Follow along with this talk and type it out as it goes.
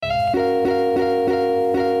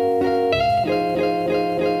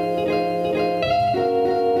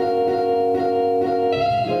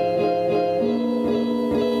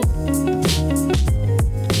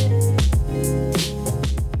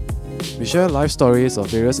share life stories of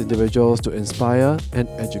various individuals to inspire and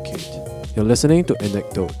educate. You're listening to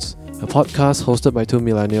Aneccdotes, a podcast hosted by two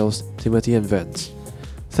millennials, Timothy and Vance.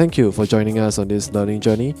 Thank you for joining us on this learning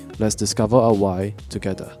journey. Let's discover our why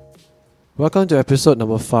together. Welcome to episode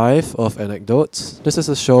number 5 of Aneccdotes. This is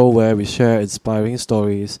a show where we share inspiring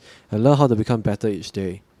stories and learn how to become better each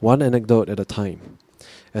day, one anecdote at a time.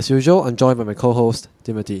 As usual, I'm joined by my co-host,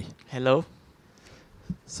 Timothy. Hello.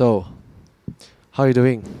 So, how are you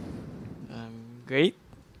doing? Great.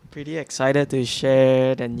 Pretty excited to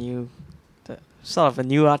share the new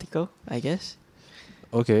article, I guess.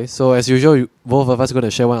 Okay, so as usual, both of us are going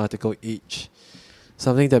to share one article each.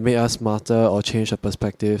 Something that made us smarter or change our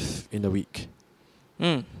perspective in the week.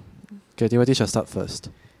 Okay, Timothy shall start first.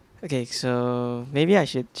 Okay, so maybe I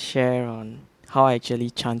should share on how I actually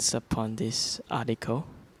chanced upon this article.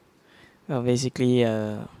 Well, basically,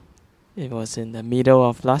 it was in the middle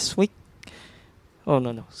of last week. Oh,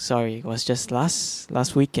 no, sorry. It was just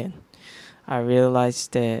last weekend. I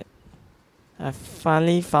realized that I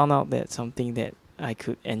finally found out that something that I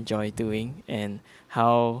could enjoy doing and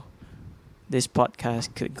how this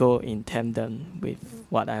podcast could go in tandem with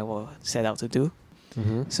what I will set out to do.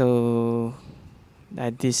 So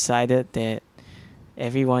I decided that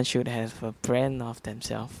everyone should have a brand of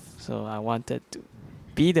themselves. So I wanted to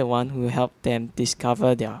be the one who helped them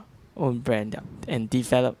discover their own brand and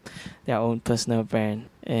develop their own personal brand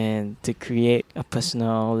and to create a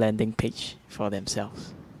personal landing page for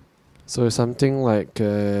themselves. So it's something like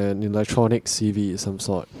an electronic CV of some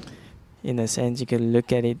sort. In a sense, you can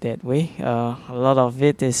look at it that way. A lot of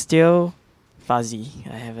it is still fuzzy.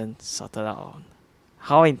 I haven't sorted out on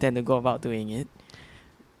how I intend to go about doing it.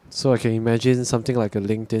 So I can imagine something like a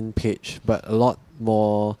LinkedIn page, but a lot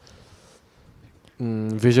more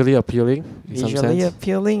visually appealing in some Visually sense.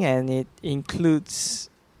 appealing, and it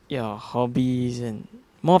includes your hobbies and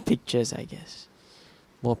more pictures, I guess.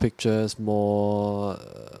 More pictures, more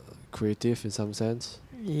creative in some sense.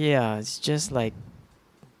 Yeah, it's just like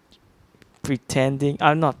pretending.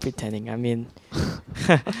 I'm not pretending. I mean,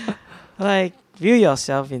 like view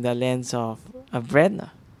yourself in the lens of a brand.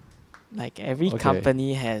 Like every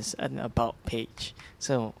company has an about page.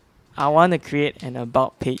 So I want to create an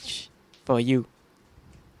about page for you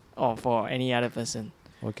or for any other person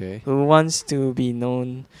who wants to be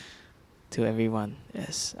known to everyone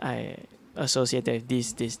as I associated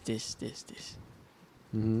with this.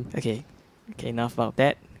 Okay, enough about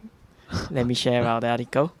that. Let me share about the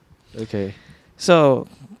article. Okay. So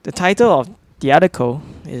the title of the article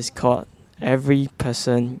is called "Every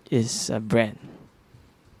Person is a Brand."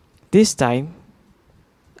 This time,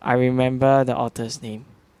 I remember the author's name.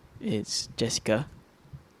 It's Jessica.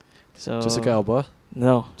 So Jessica Alba?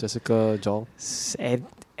 No. Jessica Jong?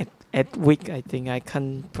 Edwick, I think. I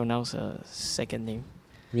can't pronounce her second name.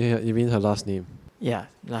 You mean her last name? Yeah,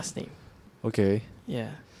 last name. Okay.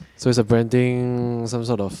 Yeah. So it's a branding, some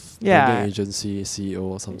sort of branding agency,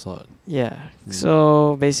 CEO of some sort. Yeah.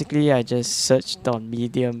 So basically, I just searched on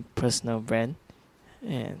Medium personal brand,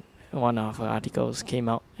 and one of her articles came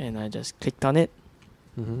out, and I just clicked on it.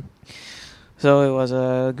 So it was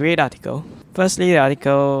a great article. Firstly, the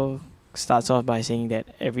article starts off by saying that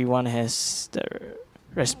everyone has the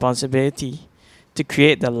responsibility to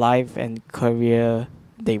create the life and career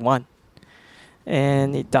they want.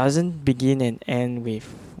 And it doesn't begin and end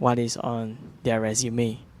with what is on their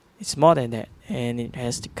resume. It's more than that. And it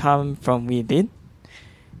has to come from within.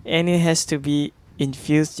 And it has to be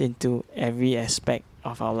infused into every aspect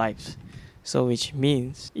of our lives. So which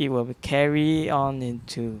means it will carry on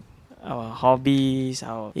into our hobbies,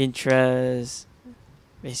 our interests,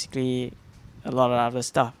 basically a lot of other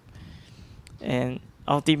stuff. And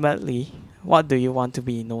ultimately, what do you want to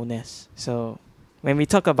be known as? So when we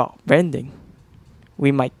talk about branding,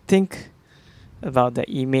 we might think about the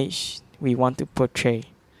image we want to portray.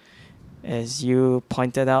 As you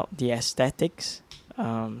pointed out, the aesthetics,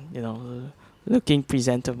 looking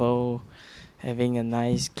presentable, having a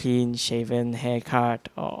nice clean shaven haircut,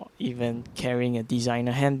 or even carrying a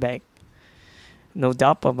designer handbag. No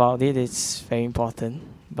doubt about it, it's very important.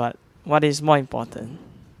 But what is more important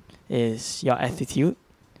is your attitude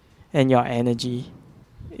and your energy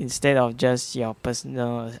instead of just your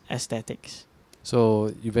personal aesthetics.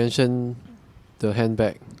 So you mentioned the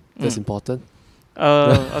handbag. That's important?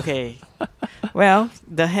 Okay. Well,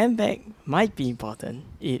 the handbag might be important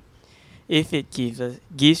if it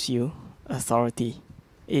gives you authority.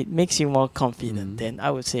 It makes you more confident. Then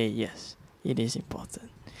I would say yes, it is important.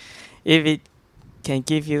 If it can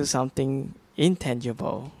give you something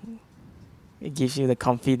intangible, it gives you the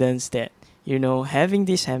confidence that having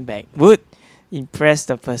this handbag would impress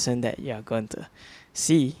the person that you are going to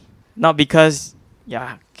see Not because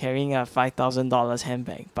you're carrying a $5,000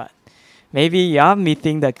 handbag, but maybe you're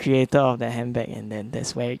meeting the creator of the handbag, and then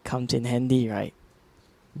that's where it comes in handy, right?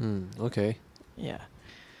 Okay. Yeah.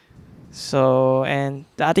 So, and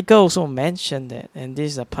the article also mentioned that, and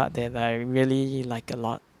this is a part that I really like a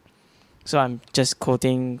lot. So I'm just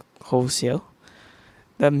quoting wholesale.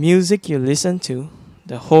 The music you listen to,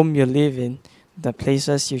 the home you live in, the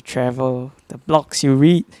places you travel, the blogs you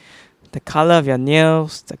read, the color of your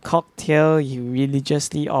nails, the cocktail you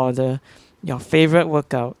religiously order, your favorite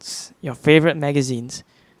workouts, your favorite magazines,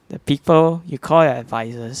 the people you call your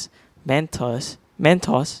advisors, mentors,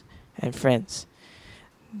 and friends.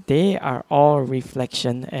 They are all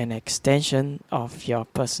reflection and extension of your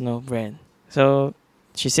personal brand. So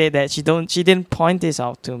she said that she didn't point this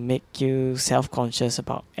out to make you self-conscious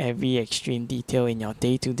about every extreme detail in your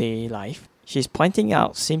day-to-day life. She's pointing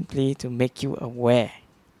out simply to make you aware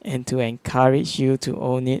and to encourage you to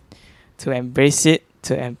own it, to embrace it,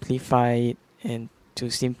 to amplify it, and to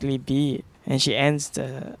simply be it. And she ends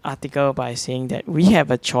the article by saying that we have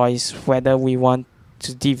a choice whether we want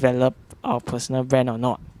to develop our personal brand or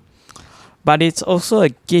not. But it's also a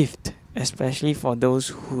gift, especially for those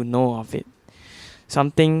who know of it.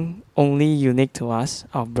 Something only unique to us,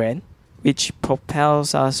 our brand, which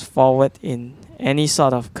propels us forward in any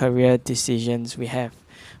sort of career decisions we have,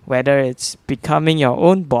 whether it's becoming your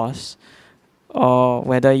own boss or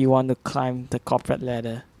whether you want to climb the corporate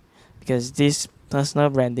ladder, because this personal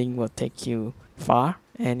branding will take you far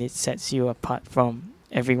and it sets you apart from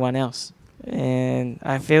everyone else. And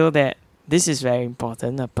I feel that this is very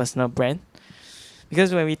important, a personal brand,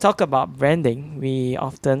 because when we talk about branding, we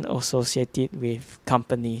often associate it with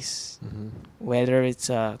companies, whether it's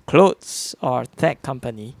a clothes or tech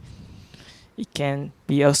company. It can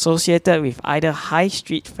be associated with either high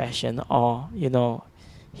street fashion or,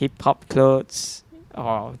 hip hop clothes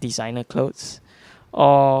or designer clothes.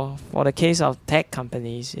 Or for the case of tech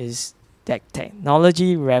companies, is that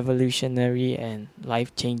technology revolutionary and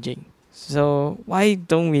life changing. So why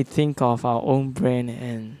don't we think of our own brand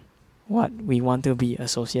and what we want to be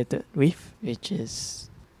associated with, which is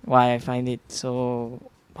why I find it so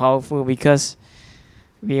powerful, because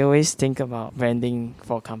we always think about branding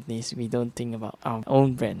for companies. We don't think about our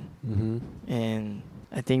own brand. And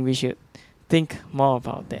I think we should think more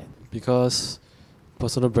about that. Because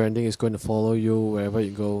personal branding is going to follow you wherever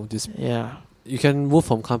you go. Yeah. You can move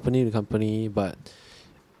from company to company, but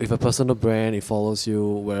with a personal brand, it follows you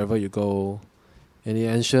wherever you go. And it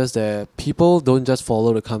ensures that people don't just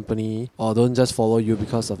follow the company or don't just follow you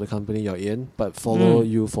because of the company you're in, but follow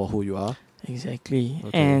you for who you are. Exactly.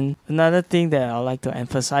 Okay. And another thing that I'd like to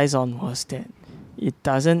emphasize on was that it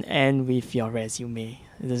doesn't end with your resume.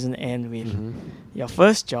 It doesn't end with your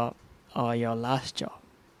first job or your last job.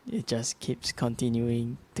 It just keeps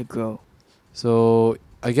continuing to grow. So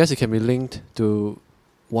I guess it can be linked to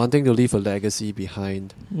wanting to leave a legacy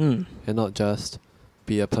behind and not just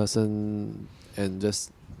be a person and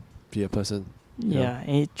just be a person. Yeah,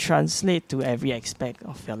 and it translates to every aspect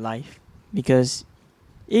of your life. Because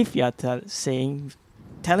if you're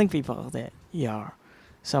telling people that you're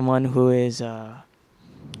someone who is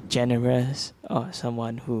generous or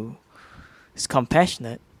someone who is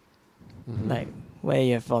compassionate, like where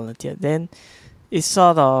you have volunteered, then it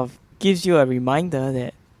sort of gives you a reminder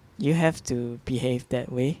that you have to behave that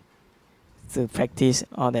way, to practice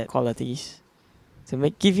all that qualities, to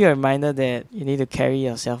give you a reminder that you need to carry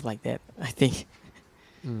yourself like that, I think.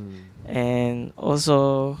 And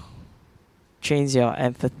also trains your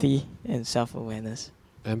empathy and self-awareness.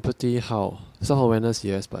 Empathy, how? Self-awareness,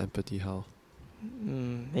 yes, but empathy, how?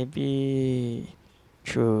 Maybe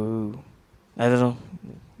through, I don't know.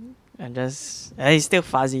 It's still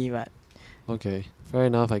fuzzy, but Okay, fair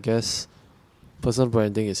enough. I guess personal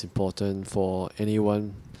branding is important for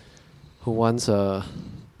anyone who wants a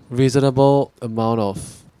reasonable amount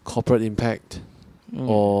of corporate impact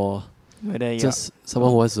or whether just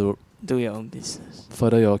someone who wants to do your own business,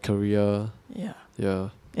 further your career. Yeah.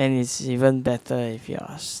 And it's even better if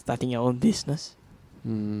you're starting your own business.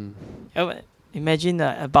 Imagine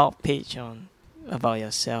an about page about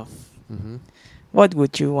yourself. What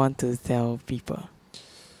would you want to tell people?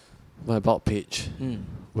 My about page.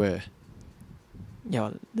 Where?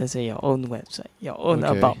 Let's say your own website, your own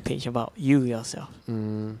about page about you yourself.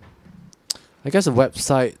 I guess a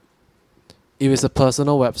website, if it's a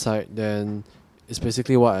personal website, then it's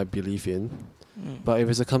basically what I believe in. But if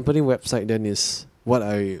it's a company website, then it's what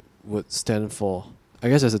I would stand for. I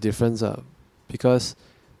guess there's a difference, because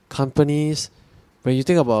companies, when you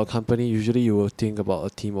think about a company, usually you will think about a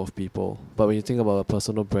team of people. But when you think about a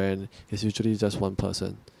personal brand, it's usually just one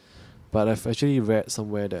person. but I've actually read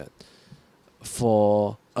somewhere that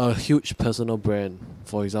for a huge personal brand,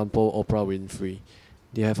 for example, Oprah Winfrey,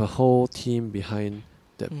 they have a whole team behind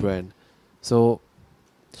that brand. So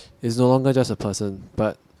it's no longer just a person,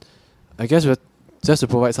 but I guess we're just to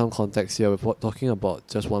provide some context here, we're talking about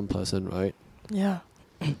just one person, right? Yeah.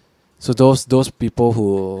 So those people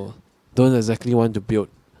who don't exactly want to build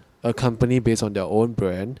a company based on their own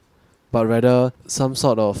brand, but rather some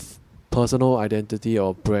sort of personal identity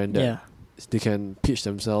or brand that they can pitch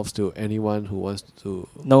themselves to anyone who wants to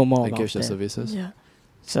know more engage about their them. services. Yeah.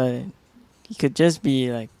 So it could just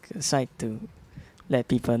be like a site to let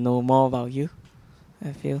people know more about you,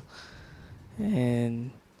 I feel.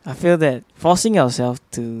 And I feel that forcing yourself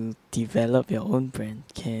to develop your own brand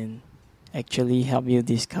can actually help you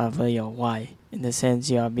discover your why. In the sense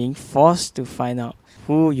you are being forced to find out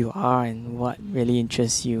who you are and what really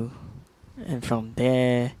interests you. And from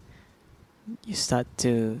there, you start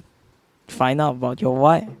to find out about your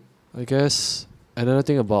why. I guess another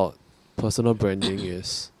thing about personal branding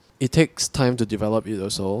is it takes time to develop it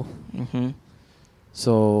also.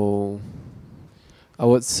 So I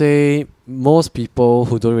would say most people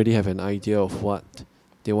who don't really have an idea of what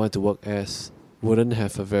they want to work as wouldn't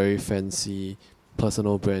have a very fancy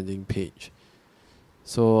personal branding page.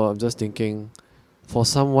 So I'm just thinking, for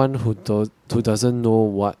someone who doesn't know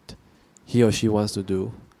what he or she wants to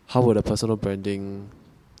do, how would a personal branding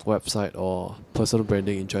website or personal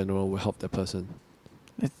branding in general will help that person?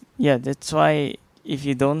 Yeah, that's why if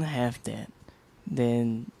you don't have that,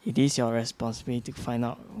 then it is your responsibility to find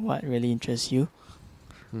out what really interests you.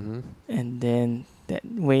 And then that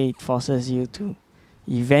way it forces you to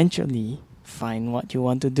eventually find what you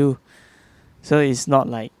want to do. So it's not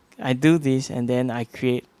like I do this and then I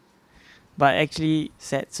create, but actually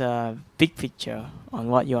sets a big picture on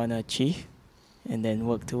what you want to achieve and then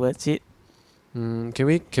work towards it. Can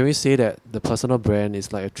we say that the personal brand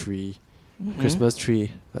is like a tree, Christmas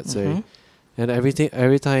tree, let's say, and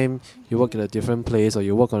every time you work in a different place or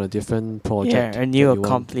you work on a different project, a new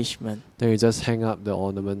accomplishment, then you just hang up the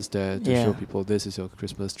ornaments there to show people this is your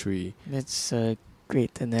Christmas tree. That's a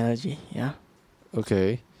great analogy. Yeah.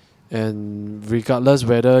 Okay, and regardless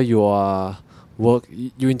whether you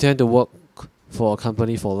intend to work for a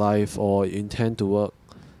company for life or you intend to work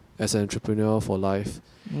as an entrepreneur for life,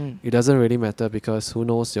 it doesn't really matter, because who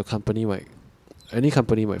knows, any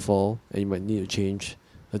company might fall and you might need to change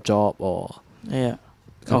a job or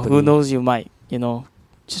or who knows, you might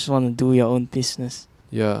just want to do your own business.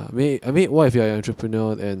 I mean what if you're an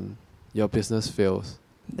entrepreneur and your business fails?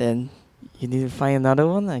 Then you need to find another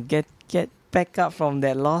one and get back up from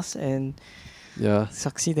that loss and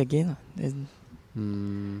succeed again. Then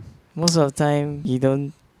most of the time you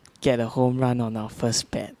don't get a home run on our first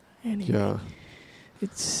bat anyway.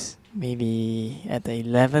 It's maybe at the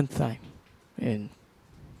 11th time. And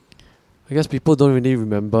I guess people don't really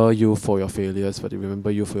remember you for your failures, but they remember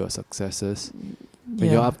you for your successes. When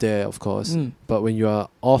you're up there, of course. But when you are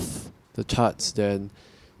off the charts, then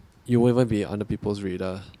you won't even be under people's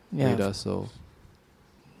radar. So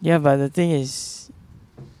but the thing is,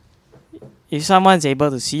 if someone's able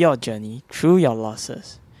to see your journey through your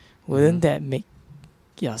losses, wouldn't that make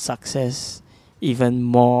your success even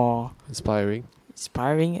more inspiring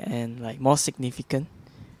and like more significant?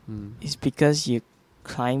 It's because you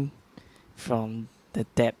climb from the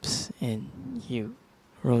depths and you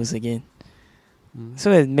rose again.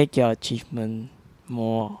 So it make your achievement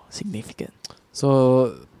more significant.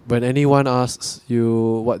 So when anyone asks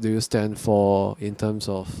you what do you stand for in terms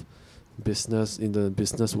of business, in the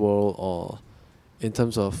business world, or in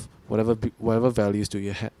terms of whatever values that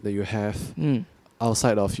you have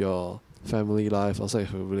outside of your family life, outside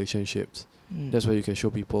of your relationships, that's where you can show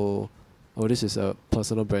people, oh, this is a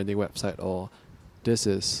personal branding website, or this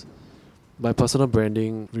is my personal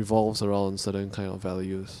branding revolves around certain kind of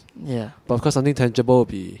values. But of course something tangible would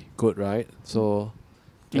be good, right? So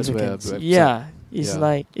that's where it's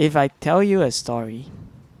like if I tell you a story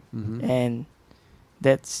and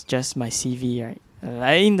that's just my CV,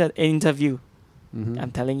 right? In the interview,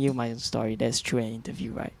 I'm telling you my story. That's true an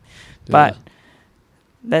interview, right? But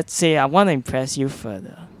let's say I want to impress you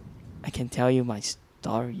further. I can tell you my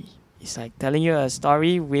story. It's like telling you a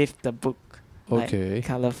story with the book. Like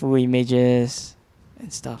colorful images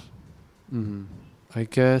and stuff. I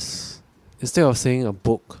guess instead of saying a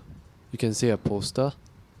book, you can say a poster,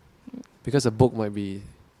 because a book might be,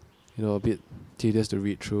 a bit tedious to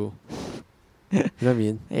read through. You know what I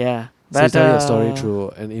mean? Yeah. So it's telling a story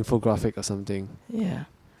through an infographic or something. Yeah.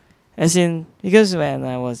 As in, because when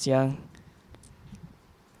I was young,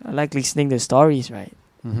 I like listening to stories, right?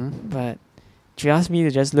 But if you ask me to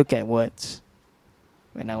just look at words,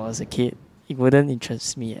 when I was a kid, it wouldn't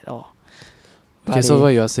interest me at all. Okay, so what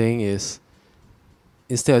you're saying is,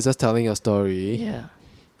 instead of just telling your story, yeah,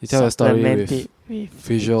 you tell a story supplement with it with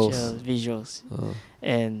visuals. visuals, Uh,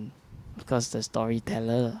 and of course the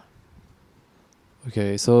storyteller.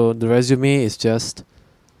 okay, so the resume is just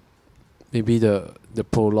maybe the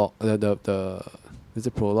prologue, the is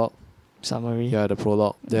it prologue? Summary. Yeah, the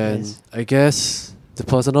prologue. Then Yes. I guess the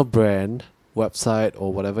personal brand, website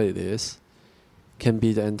or whatever it is, can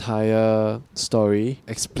be the entire story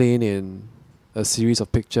explained in a series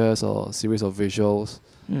of pictures or a series of visuals.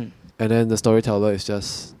 Mm. And then the storyteller is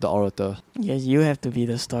just the orator. Yes, you have to be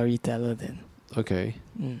the storyteller then. Okay.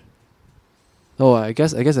 Mm. Oh, I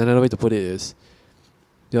guess another way to put it is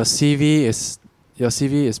your CV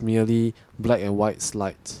is merely black and white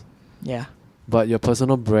slides, Yeah. but your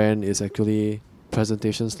personal brand is actually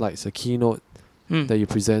presentation slides, a keynote Mm. that you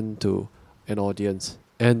present to an audience.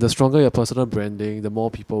 And the stronger your personal branding, the more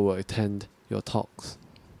people will attend your talks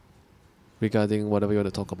regarding whatever you want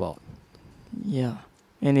to talk about. Yeah.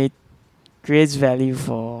 And it creates value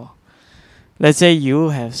for, let's say you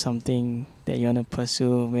have something that you want to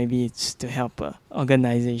pursue. Maybe it's to help a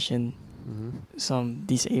organization, Mm-hmm. some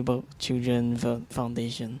disabled children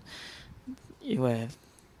foundation. It will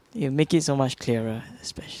make it so much clearer,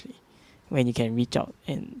 especially when you can reach out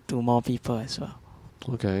and to more people as well.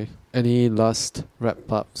 Okay. Any last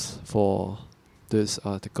wrap ups for this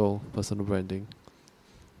article, personal branding?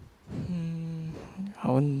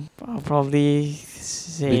 I'll probably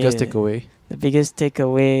say Biggest takeaway? the biggest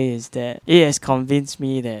takeaway is that it has convinced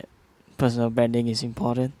me that personal branding is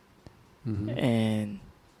important Mm-hmm. and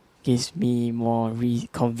gives me more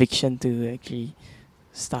conviction to actually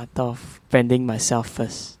start off branding myself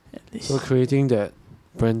first, at least. So creating that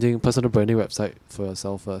personal branding website for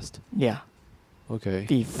yourself first. Yeah, Okay.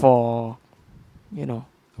 before,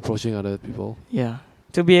 Approaching other people. yeah,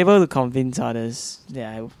 to be able to convince others that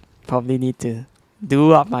I probably need to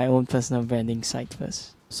do up my own personal branding site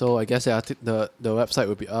first. So I guess the website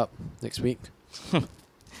will be up next week. I don't know.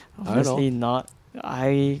 Obviously not.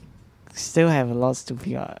 I still have a lot to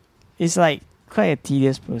figure out. It's like quite a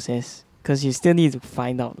tedious process because you still need to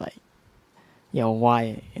find out like your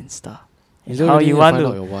why and stuff. You And don't how really you need want find to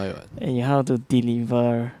out your why. What? and how to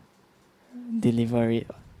deliver it.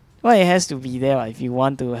 Well, it has to be there if you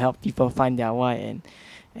want to help people find their why and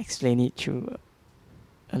explain it through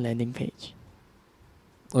a landing page.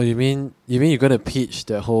 Oh, you mean you're gonna pitch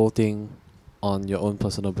the whole thing on your own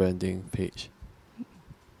personal branding page?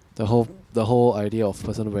 The whole idea of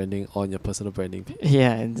personal branding on your personal branding page.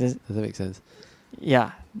 Yeah, and just, Does that make sense?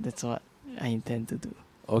 yeah, that's what I intend to do.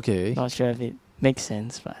 Okay. Not sure if it makes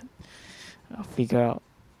sense, but I'll figure out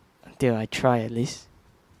until I try at least.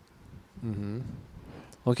 Mm-hmm.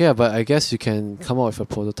 Okay, but I guess you can come up with a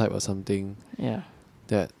prototype or something Yeah.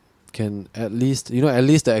 that can at least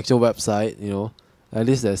the actual website, at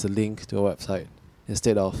least there's a link to a website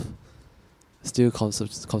instead of still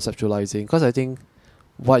conceptualizing. Because I think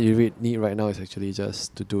what you need right now is actually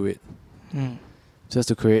just to do it. Mm. Just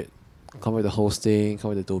to come up with the hosting,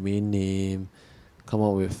 come up with the domain name, come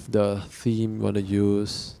up with the theme you want to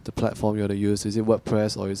use, the platform you want to use. Is it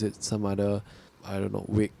WordPress or is it some other, I don't know,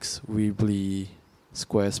 Wix, Weebly,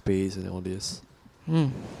 Squarespace and all this,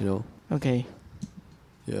 Mm. Okay.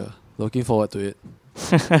 Yeah, looking forward to it.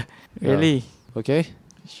 Really? Okay,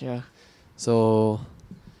 Sure. so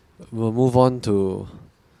we'll move on to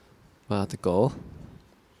my article.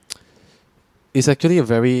 It's actually a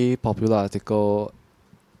very popular article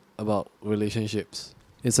about relationships.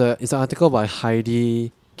 It's an article by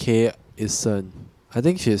Heidi K. Ison. I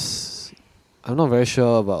think I'm not very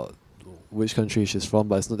sure about which country she's from,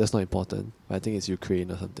 but that's not important. I think it's Ukraine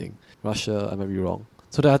or something. Russia, I might be wrong.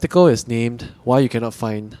 So the article is named Why You Cannot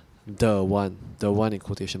Find the One in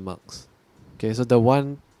quotation marks. Okay, so the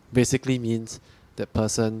one basically means the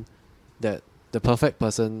perfect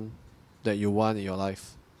person that you want in your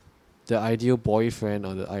life. The ideal boyfriend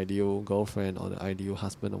or the ideal girlfriend or the ideal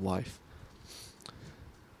husband or wife.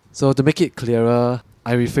 So to make it clearer,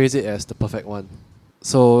 I rephrase it as the perfect one.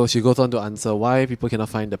 So she goes on to answer why people cannot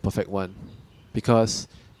find the perfect one.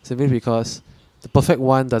 Simply because the perfect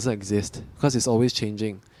one doesn't exist. Because it's always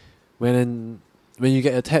changing. When you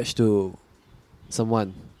get attached to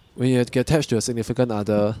someone, when you get attached to a significant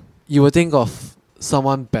other, you will think of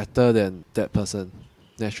someone better than that person,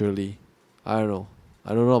 naturally. I don't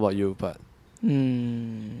know about you, but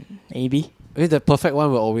Maybe. I mean the perfect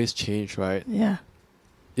one will always change, right? Yeah.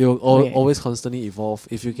 It will Okay. always constantly evolve.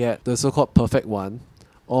 If you get the so-called perfect one,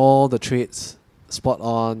 all the traits spot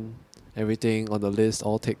on, everything on the list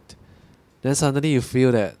all ticked, then suddenly you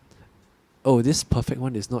feel that oh, this perfect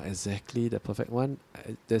one is not exactly the perfect one.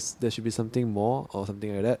 There should be something more or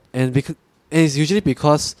something like that. And it's usually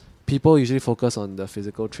because people usually focus on the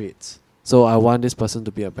physical traits. So I want this person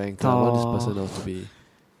to be a banker. I want this person to be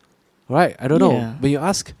right. I don't know. Yeah. When you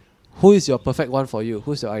ask, who is your perfect one for you?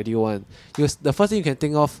 Who's your ideal one? The first thing you can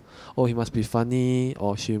think of, oh, he must be funny,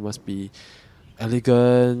 or she must be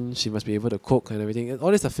elegant. She must be able to cook and everything. And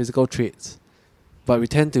all these are physical traits, but we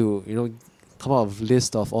tend to come out with a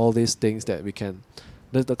list of all these things that we can,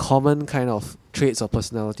 the common kind of traits or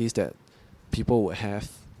personalities that people would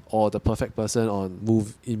have, or the perfect person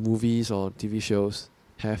in movies or TV shows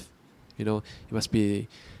have. He must be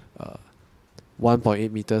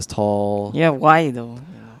 1.8 meters tall. Yeah, why though?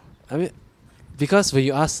 I mean, because when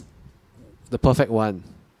you ask the perfect one,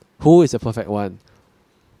 who is the perfect one?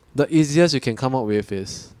 The easiest you can come up with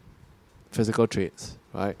is physical traits,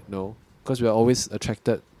 right? No, because we are always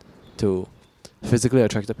attracted to physically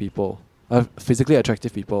attractive people.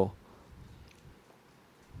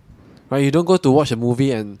 Right? You don't go to watch a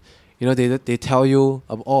movie and they tell you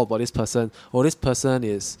all about this person. Oh, this person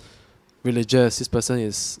is religious. This person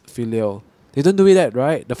is filial. They don't do that,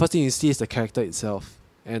 right? The first thing you see is the character itself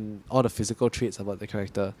and all the physical traits about the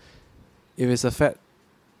character. If it's a fat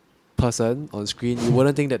person on screen, you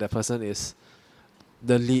wouldn't think that person is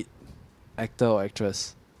the lead actor or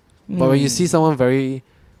actress. But when you see someone very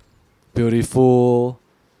beautiful,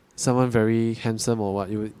 someone very handsome or what,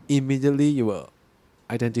 you will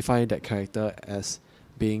identify that character as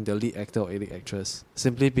being the lead actor or lead actress.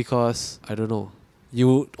 Simply because, I don't know,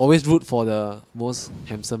 you always root for the most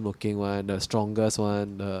handsome looking one, the strongest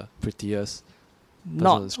one, the prettiest.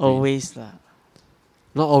 Not always lah.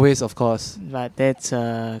 Not always, of course. But that's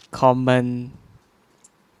a common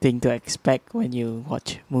thing to expect when you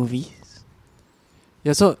watch movies.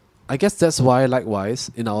 Yeah, so I guess that's why,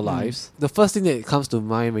 likewise, in our lives, the first thing that comes to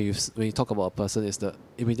mind when you talk about a person is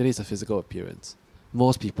immediately the physical appearance.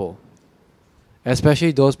 Most people,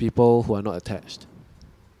 especially those people who are not attached.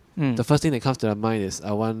 The first thing that comes to their mind is,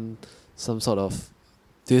 I want some sort of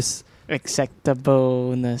this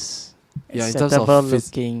acceptableness. Yeah, in terms acceptable of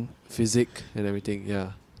looking. physique and everything.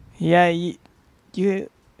 Yeah. Yeah,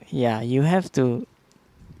 you have to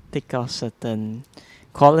take out certain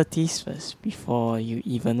qualities first before you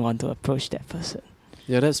even want to approach that person.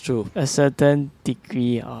 Yeah, that's true. A certain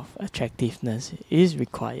degree of attractiveness is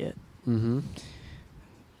required. Mm-hmm.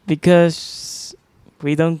 Because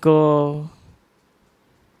we don't go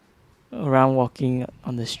around walking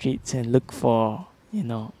on the streets and look for,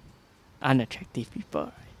 unattractive people.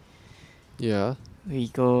 Right? Yeah. We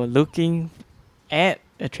go looking at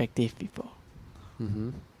attractive people. Mm-hmm.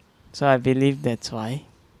 So I believe that's why.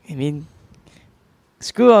 I mean,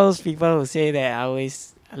 screw all those people who say that I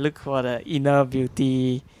always look for the inner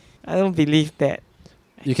beauty. I don't believe that.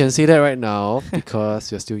 You can say that right now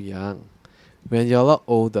because you're still young. When you're a lot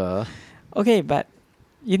older... Okay, but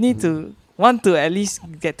you need to want to at least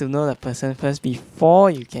get to know the person first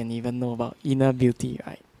before you can even know about inner beauty,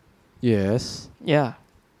 right? Yes. Yeah.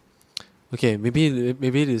 Okay,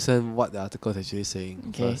 maybe listen what the article is actually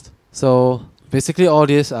saying first. So basically all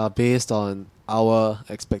these are based on our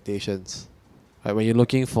expectations. Right? When you're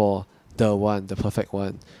looking for the one, the perfect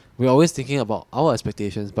one, we're always thinking about our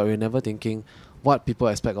expectations, but we're never thinking what people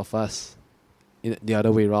expect of us in the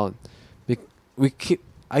other way around.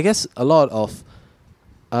 I guess a lot of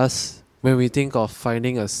us, when we think of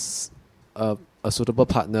finding a suitable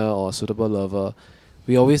partner or a suitable lover,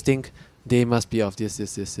 we always think they must be of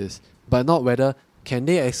this, but not whether can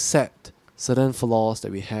they accept certain flaws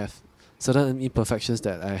that we have, certain imperfections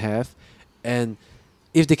that I have, and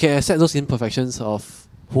if they can accept those imperfections of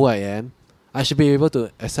who I am, I should be able to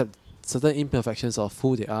accept certain imperfections of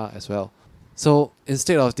who they are as well. So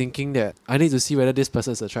instead of thinking that I need to see whether this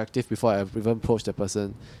person is attractive before I even approach the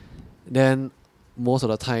person, then most of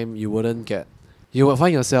the time you will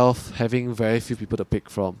find yourself having very few people to pick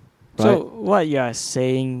from. Right? So what you are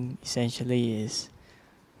saying essentially is,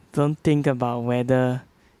 don't think about whether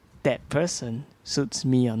that person suits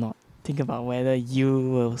me or not. Think about whether you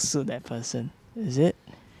will suit that person. Is it?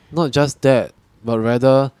 Not just that, but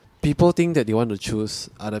rather people think that they want to choose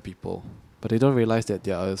other people, but they don't realize that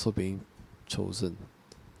they are also being chosen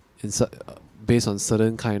based on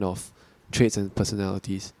certain kind of traits and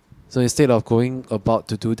personalities. So instead of going about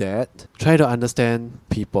to do that, try to understand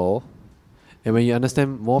people. And when you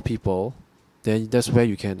understand more people, then that's where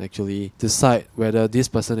you can actually decide whether this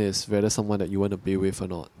person is whether someone that you want to be with or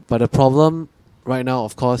not. But the problem right now,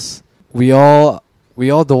 of course, we all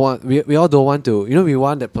don't want to, we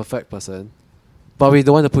want that perfect person, but we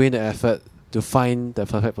don't want to put in the effort to find the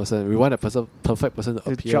perfect person. We want the perfect person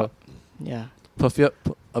to appear. Yeah.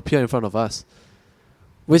 appear in front of us,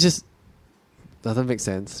 which is doesn't make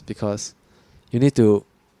sense because you need to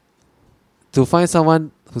find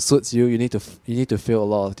someone who suits you. You need to fail a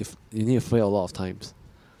lot of you need to fail a lot of times,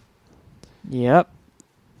 Yep.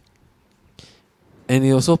 and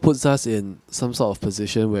it also puts us in some sort of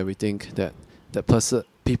position where we think that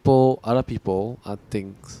other people are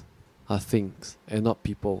things, and not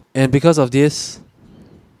people. And because of this,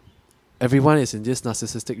 everyone is in this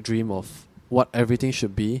narcissistic dream of what everything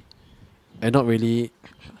should be, and not really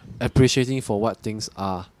appreciating for what things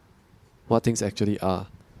actually are.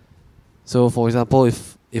 So, for example,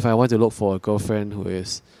 if I want to look for a girlfriend who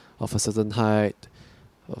is of a certain height,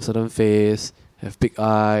 of a certain face, have big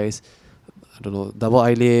eyes, I don't know, double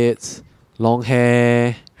eyelids, long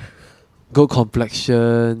hair, good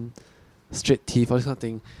complexion, straight teeth, all this kind of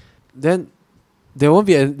thing, then there won't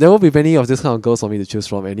be many of this kind of girls for me to choose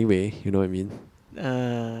from anyway. You know what I mean?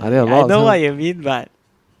 Are there a lot I of know them? what you mean, but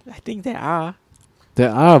I think there are. There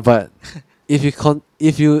are, but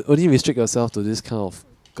if you only restrict yourself to this kind of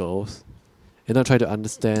girls and not try to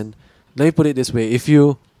understand, let me put it this way: if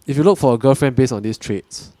you look for a girlfriend based on these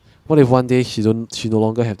traits, what if one day she no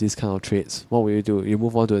longer have these kind of traits? What will you do? You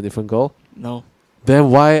move on to a different girl? No. Then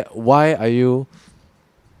why would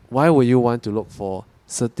you want to look for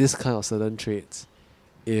this kind of certain traits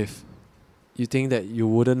if you think that you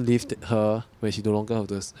wouldn't leave her when she no longer have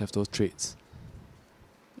those traits?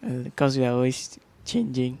 Because we are always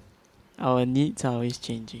changing. Our needs are always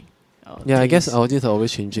changing. I guess our needs are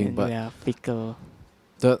always changing, and but we are fickle.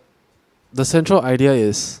 the central idea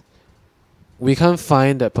is we can't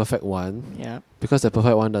find that perfect one Yeah. because the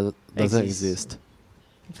perfect one doesn't exist.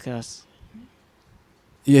 Because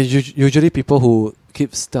Usually people who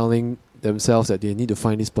keeps telling themselves that they need to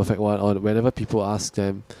find this perfect one, or whenever people ask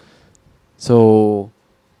them, so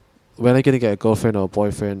when are you gonna get a girlfriend or a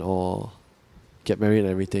boyfriend or get married and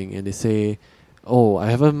everything, and they say, oh,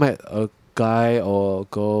 I haven't met a guy or a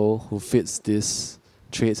girl who fits this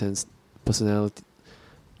traits and personality,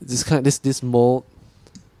 this mold.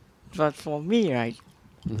 But for me, right,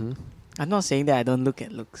 Mm-hmm. I'm not saying that I don't look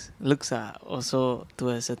at looks. Looks are also to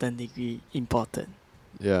a certain degree important.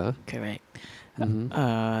 Yeah. Correct.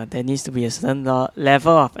 Mm-hmm. There needs to be a certain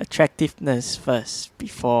level of attractiveness first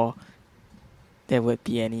before there would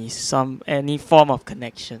be any form of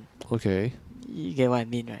connection. Okay. You get what I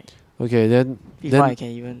mean, right? Okay, then Before I can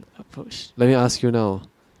even approach. let me ask you now.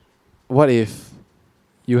 What if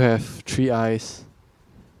you have 3 eyes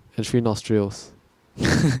and 3 nostrils?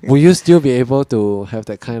 Will you still be able to have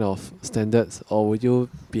that kind of standards, or would you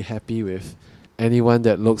be happy with anyone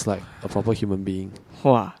that looks like a proper human being?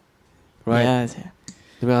 Wow. Right? Yes.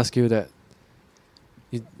 Let me ask you that.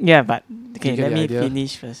 Yeah, but okay, get let the me idea?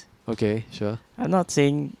 finish first. Okay, sure. I'm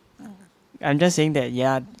just saying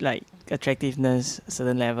that like attractiveness, a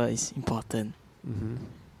certain level is important. Mm-hmm.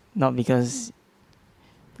 Not because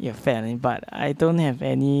you're fat, but I don't have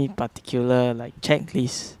any particular like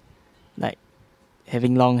checklist, like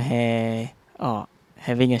having long hair or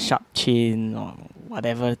having a sharp chin or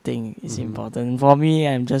whatever thing is Mhm. important. For me,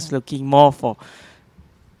 I'm just looking more for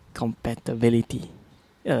compatibility.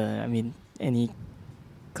 Any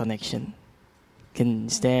connection. Can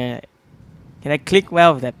I click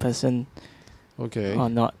well with that person Okay. or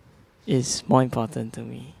not is more important to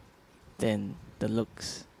me than the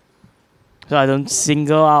looks. So I don't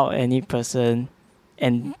single out any person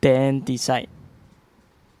and then decide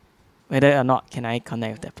whether or not can I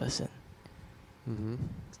connect with that person. Mm-hmm.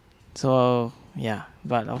 So yeah,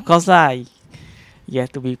 but of course you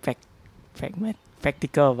have to be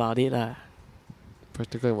practical about it lah.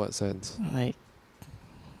 Practical in what sense? Like,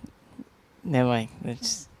 never mind.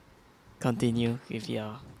 Let's continue with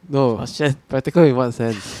your No. question. Practical in what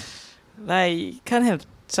sense? Like, you can't have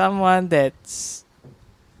someone that's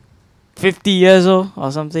 50 years old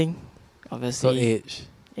or something. So Obviously,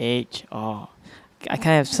 age. or I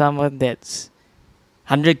can't have someone that's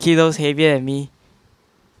 100 kilos heavier than me.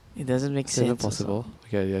 It doesn't make Is that even sense. also. possible?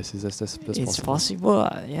 Okay, yes, that's It's possible. possible.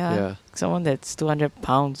 Yeah. Yeah. Someone that's 200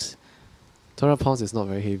 pounds. 200 pounds is not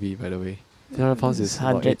very heavy, by the way. 200 pounds is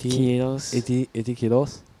about 100 80 kilos. 80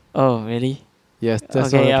 kilos? Oh, really? Yes,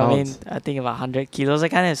 that's Okay, 200 I pounds. mean, I think about 100 kilos. I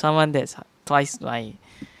can't have someone that's twice my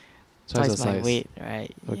Twice the my size. weight,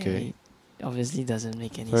 right? Okay. It obviously doesn't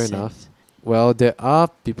make any Fair sense. enough. Well, there are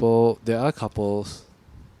couples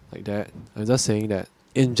like that. I'm just saying that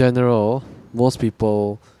in general, most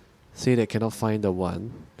people say they cannot find the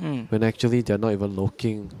one Mm. when actually they're not even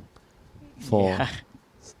looking for Yeah.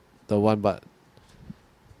 the one. But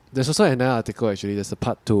there's also another article, actually, there's a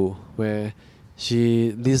part 2 where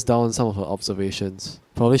she lists down some of her observations.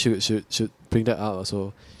 Probably should bring that out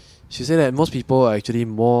also. she said that most people are actually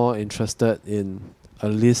more interested in a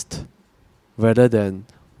list rather than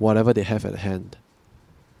whatever they have at hand.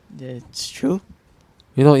 That's true.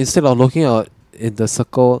 You know, instead of looking out in the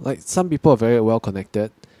circle, like some people are very well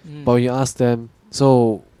connected, Mm. but when you ask them,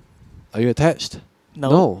 so are you attached?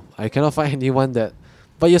 No. I cannot find anyone that.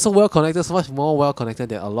 But you're so well connected, so much more well connected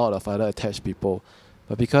than a lot of other attached people.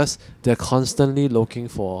 But because they're constantly looking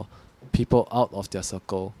for people out of their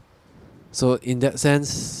circle, so in that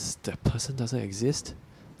sense, that person doesn't exist,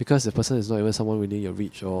 because the person is not even someone within your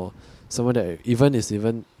reach or someone that is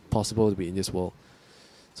even possible to be in this world.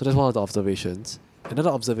 So that's one of the observations. Another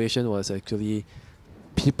observation was actually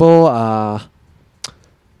people are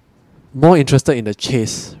more interested in the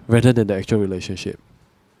chase rather than the actual relationship.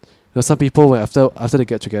 You know, some people, when after they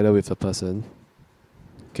get together with a person,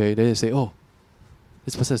 okay, then they say, oh,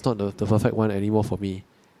 this person is not the perfect one anymore for me,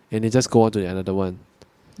 and they just go on to another one.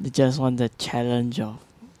 They just want the challenge of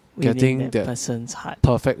winning Getting that that person's heart.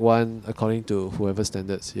 Perfect one according to whoever's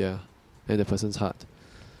standards, yeah, and the person's heart.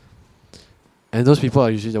 And those people are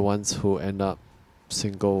usually the ones who end up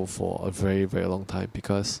single for a very, very long time,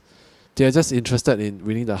 because they're just interested in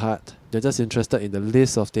winning the heart. They're just interested in the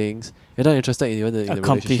list of things. They're not interested in even in the relationship.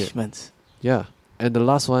 Accomplishments. Yeah. And the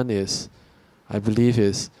last one is, I believe,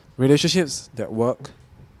 is relationships that work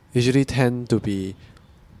usually tend to be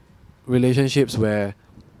relationships where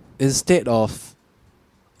instead of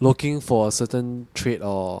looking for a certain trait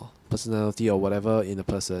or personality or whatever in a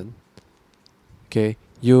person, okay,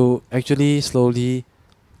 you actually slowly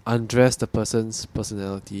undress the person's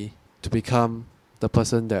personality to become the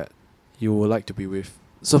person that you would like to be with.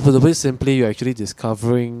 So for the way simply, you're actually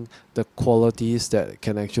discovering the qualities that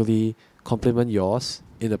can actually complement yours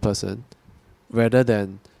in a person, rather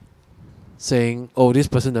than saying, oh, this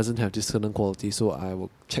person doesn't have this certain quality, so I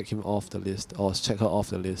will check him off the list or check her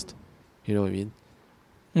off the list. You know what I mean?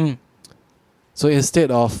 Mm. So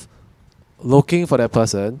instead of looking for that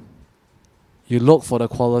person, you look for the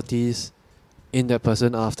qualities in that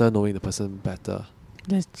person after knowing the person better.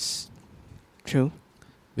 That's true.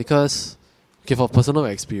 Because, okay, for personal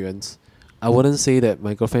experience, I wouldn't say that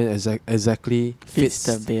my girlfriend exactly Fits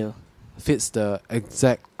the bill. fits the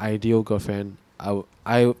exact ideal girlfriend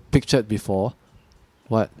I pictured before.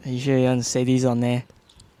 What? Are you sure you want to say this on there?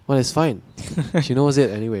 Well, it's fine. She knows it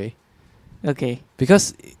anyway. Okay.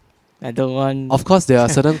 Because, I don't want... of course, there are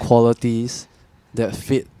certain qualities that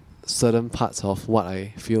fit certain parts of what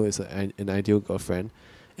I feel is an ideal girlfriend.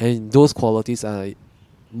 And those qualities are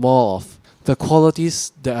more of the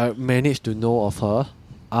qualities that I managed to know of her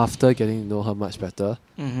after getting to know her much better,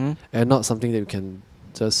 Mm-hmm. and not something that you can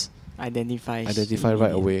just Identify right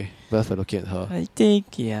immediately. away just by looking at her. I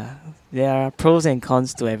think, yeah, there are pros and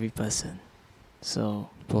cons to every person. So,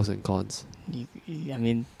 Pros and cons. I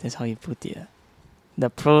mean, that's how you put it. The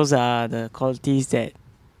pros are the qualities that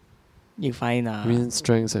you find I mean,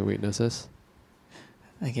 strengths and weaknesses.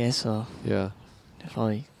 I guess so. Yeah.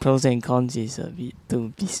 For pros and cons is a bit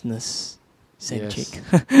too business centric.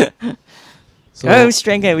 So Well,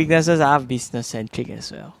 strengths and weaknesses are business centric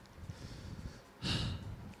as well.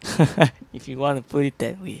 If you want to put it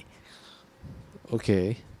that way.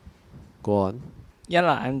 okay, go on. Yeah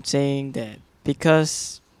lah, I'm saying that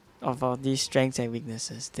because of all these strengths and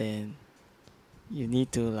weaknesses, then you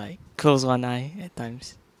need to like close one eye at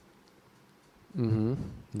times Mm-hmm.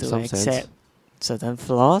 In to some accept sense. certain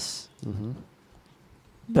flaws. Mm-hmm.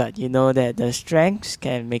 But you know that the strengths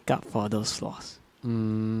can make up for those flaws.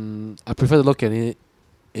 I prefer to look at it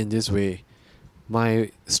in this way.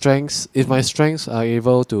 My strengths, if my strengths are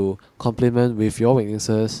able to complement with your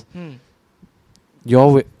weaknesses,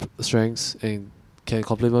 your strengths and can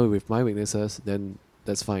complement with my weaknesses, then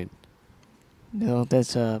that's fine. No,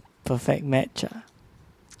 that's a perfect match.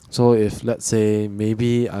 So if, let's say,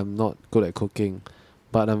 maybe I'm not good at cooking,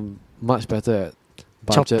 but I'm much better at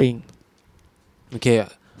budget. Chopping. Okay,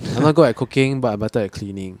 I'm not good at cooking, but I'm better at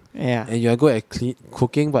cleaning. Yeah. And you're good at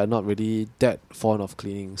cooking, but not really that fond of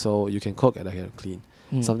cleaning. So you can cook and I can clean.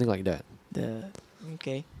 Something like that.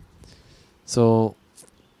 Okay. So,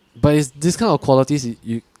 but it's this kind of qualities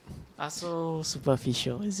you Are so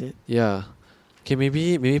superficial, is it? yeah. Okay,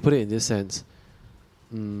 maybe put it in this sense.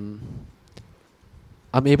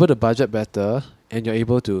 I'm able to budget better and you're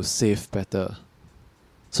able to save better.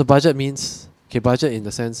 So budget means, okay, budget in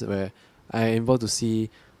the sense where I'm able to see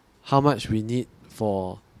how much we need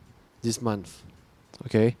for this month.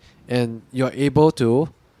 Okay? And you're able to,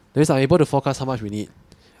 that means I'm able to forecast how much we need.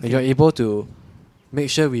 And you're able to make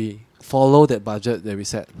sure we follow that budget that we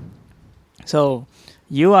set. So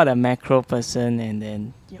you are the macro person and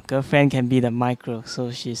then your girlfriend can be the micro.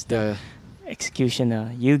 So she's the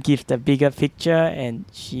executioner. You give the bigger picture, and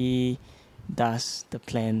she does the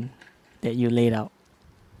plan that you laid out.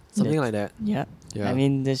 Something like that. Yeah. Yeah. I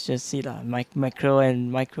mean, that's just it. Macro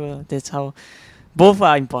and micro, that's how both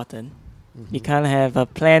are important. You Mhm. can't have a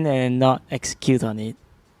plan and not execute on it.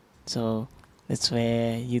 So that's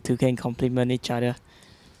where you two can complement each other.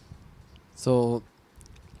 So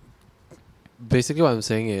basically what I'm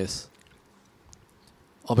saying is,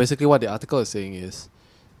 or basically what the article is saying is,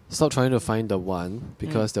 stop trying to find the one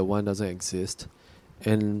because the one doesn't exist.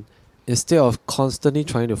 And instead of constantly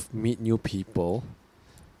trying to meet new people,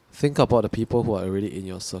 think about the people who are already in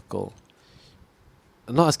your circle.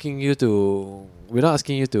 We're not asking you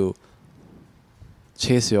to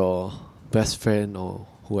chase your best friend or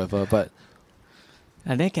whoever, but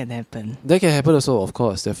And that can happen. that can happen also, of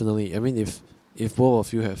course, definitely. I mean, if both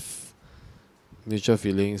of you have mutual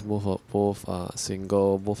feelings, both are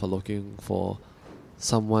single, both are looking for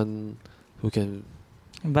someone who can.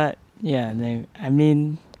 But yeah, I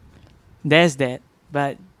mean, there's that.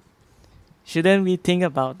 But shouldn't we think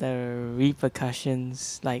about the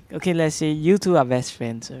repercussions? Like, okay, let's say you two are best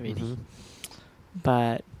friends already, Mhm.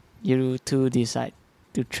 but you two decide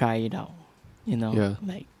to try it out, Yeah.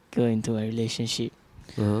 like go into a relationship.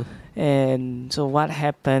 Uh-huh. And so what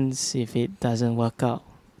happens if it doesn't work out?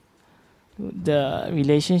 The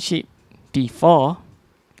relationship before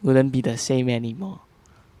wouldn't be the same anymore.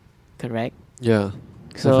 Correct? Yeah.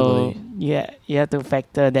 So Definitely. yeah, you have to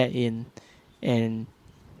factor that in and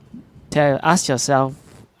ask yourself,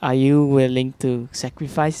 are you willing to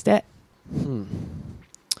sacrifice that?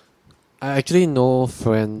 I actually know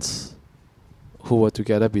friends who were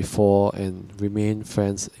together before and remain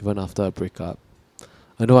friends even after a breakup.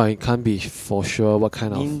 I know I can't be for sure what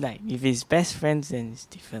kind I mean, of like if it's best friends, then it's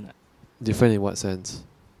different. different in what sense.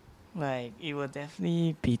 Like it will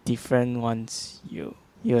definitely be different once you're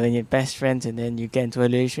your best friends and then you get into a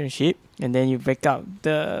relationship and then you break up.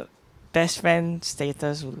 The best friend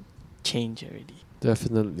status will change already.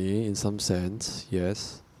 Definitely, in some sense,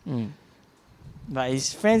 yes. But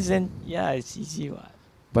it's friends, then yeah, it's easy. What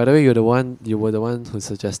By the way, you were the one who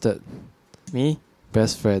suggested me?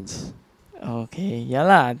 best friends. Okay, yeah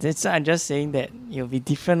lah. That's I'm just saying that it'll be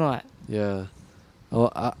different. What? Yeah.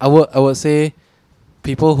 I would say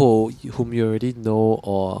people whom you already know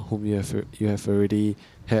or whom you have already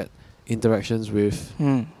had interactions with,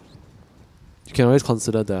 you can always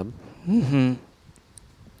consider them. Mm-hmm.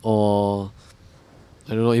 Or I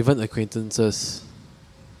don't know, even acquaintances.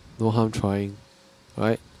 No harm trying,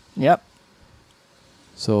 right? Yep.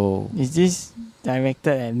 So Is this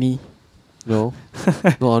directed at me? no,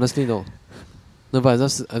 no, honestly no. No, but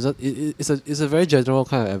it's a very general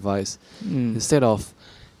kind of advice. Instead of,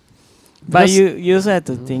 But because- you also have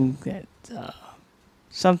to Mhm. think that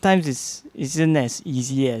sometimes isn't as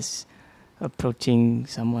easy as approaching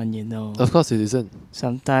someone you know. Of course it isn't.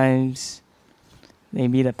 Sometimes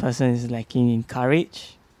maybe the person is lacking in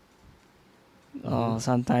courage, or Mhm.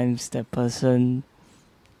 sometimes the person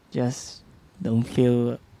just don't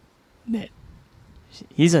feel that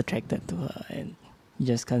he's attracted to her and he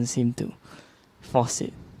just can't seem to force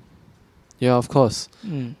it. Yeah, of course.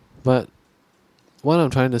 But what I'm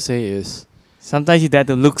trying to say is, Sometimes you have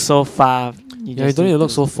to look so far. you don't need to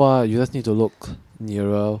look so far. You just need to look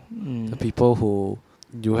nearer. The people who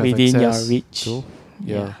you have within your access reach. to.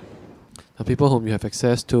 Yeah. The people whom you have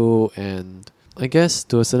access to, and I guess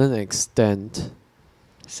to a certain extent,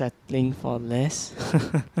 Settling for less.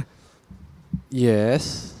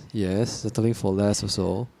 yes, settling for less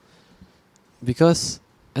also. Because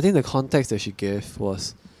I think the context that she gave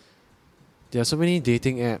was, there are so many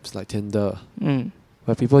dating apps like Tinder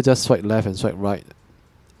where people just swipe left and swipe right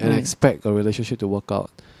and expect a relationship to work out.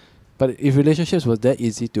 But if relationships were that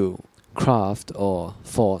easy to craft or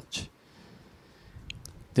forge,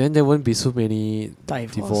 then there wouldn't be so many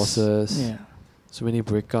divorces, Yeah. so many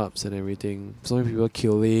breakups and everything. So many people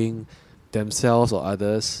killing themselves or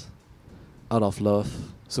others out of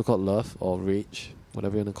love, so-called love or rage,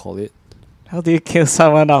 whatever you want to call it. How do you kill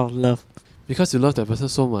someone out of love? Because you love that person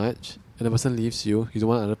so much and the person leaves you, you don't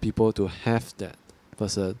want other people to have that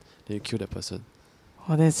person, then you kill that person.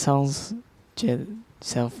 Oh, that sounds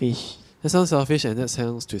selfish. That sounds selfish and that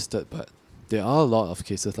sounds twisted, but there are a lot of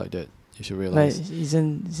cases like that, you should But realize.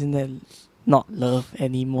 isn't that not love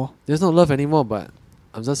anymore? There's no love anymore, but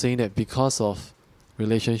I'm just saying that because of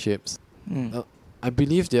relationships, I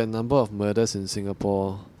believe there are a number of murders in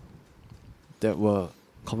Singapore that were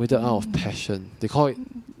committed out of passion. They call it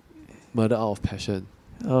murder out of passion.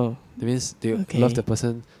 Oh, That means they Okay. love the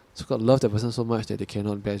person, love the person so much that they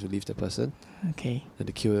cannot bear to leave the person, okay. and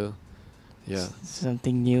they kill. Yeah,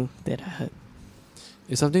 Something new that I heard.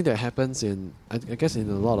 It's something that happens in, I guess, in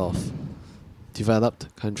a lot of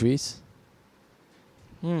developed countries.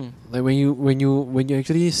 Like when you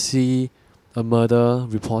actually see a murder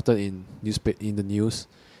reported in the news,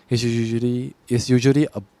 it's usually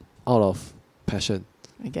out of passion.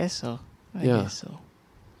 I guess so. I Yeah. guess so.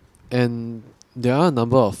 And there are a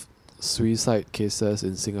number of suicide cases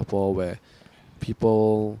in Singapore where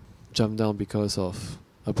people jump down because of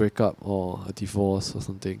a breakup or a divorce or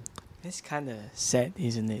something. It's kind of sad,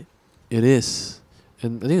 isn't it? It is.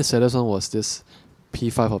 And I think the saddest one was this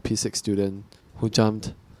P5 or P6 student who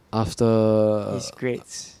jumped after His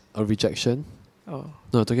grades. a rejection. Oh.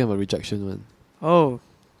 No, talking about rejection one. Oh.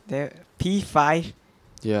 There. P5.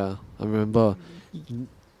 Yeah, I remember.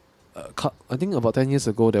 I think about 10 years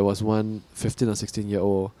ago there was one 15 or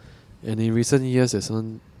 16-year-old, and in recent years there's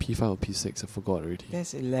one P5 or P6, I forgot already.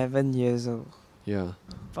 That's 11 years old. Yeah.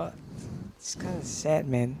 But it's kind of sad,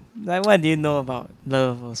 man. Like, what do you know about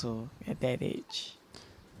love also at that age?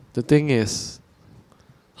 The thing is,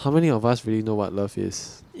 how many of us really know what love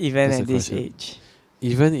is? Even That's at the this question. age.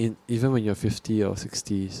 Even when you're 50 or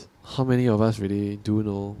 60s, how many of us really do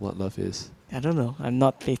know what love is? I don't know. I'm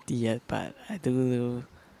not 50 yet, but I do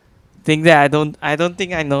think that I don't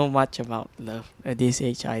think I know much about love at this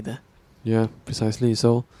age either. Yeah, precisely.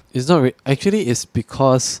 So it's not actually it's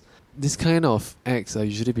because this kind of acts are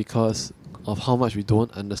usually because of how much we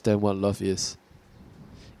don't understand what love is.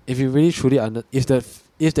 If you really truly if the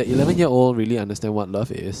 11-year-old really understand what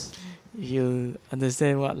love is, If you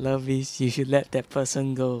understand what love is, you should let that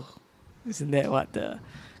person go. Isn't that what the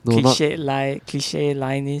cliche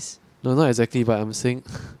line is? no, not exactly. But I'm saying,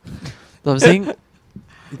 no, I'm saying,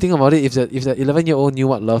 you think about it. If the 11-year-old knew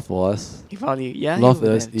what love was, love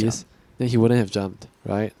is, then he wouldn't have jumped,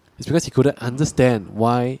 right? It's because he couldn't understand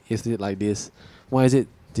why is it like this, why is it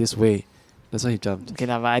this way. That's why he jumped. Okay,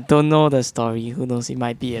 but I don't know the story. Who knows? It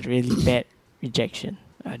might be a really bad rejection.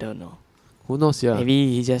 I don't know. Who knows? Yeah.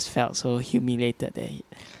 Maybe he just felt so humiliated that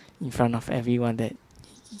in front of everyone that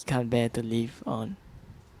he can't bear to live on.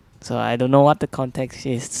 So I don't know what the context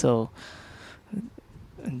is. So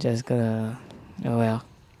I'm just gonna, oh well,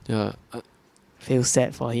 Yeah. feel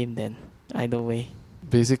sad for him then. Either way.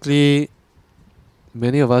 Basically,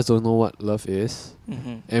 many of us don't know what love is,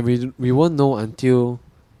 and we won't know until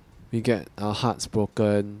we get our hearts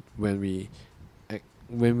broken when we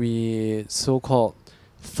so-called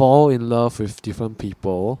fall in love with different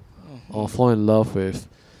people, or fall in love with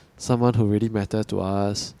someone who really matters to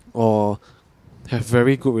us, or have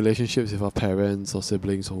very good relationships with our parents or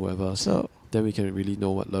siblings or whoever. So then we can really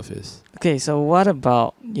know what love is. okay, so what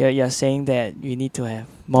about you're saying that you need to have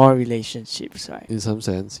more relationships, right? In some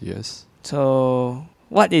sense, yes. So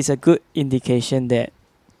what is a good indication that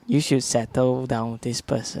you should settle down with this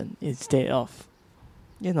person instead of,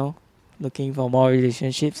 looking for more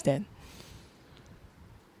relationships then?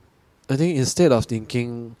 I think instead of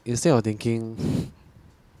thinking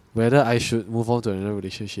whether I should move on to another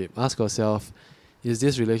relationship, ask yourself, is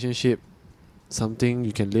this relationship something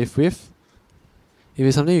you can live with? If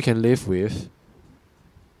it's something you can live with,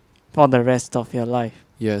 For the rest of your life.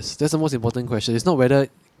 yes, that's the most important question. It's not whether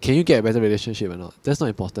can you get a better relationship or not. That's not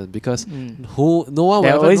important because no one will There'll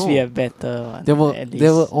ever always know. be a better one. There will at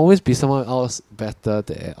there will least. always be someone else better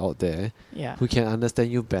out there Yeah. who can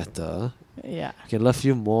understand you better, Yeah. can love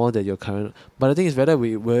you more than your current. But the thing is whether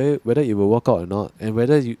whether it will work out or not, and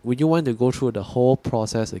whether would you want to go through the whole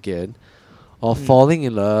process again, of falling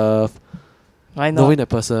in love, Why not? knowing the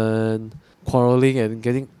person, quarreling and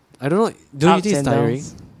getting. I don't know. Do you Ups think it's and tiring?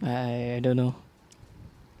 downs. I don't know.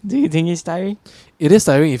 Do you think it's tiring? It is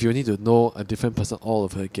tiring if you need to know a different person all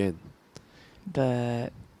over again. But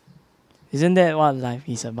isn't that what life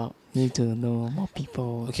is about? You need to know more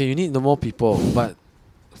people. Okay, you need no more people, but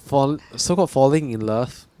so-called falling in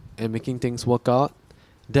love and making things work out,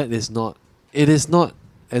 it is not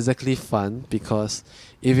exactly fun, because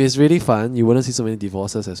if it's really fun, you wouldn't see so many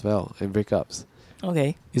divorces as well and breakups.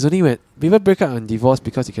 Okay. It's only when people break up and divorce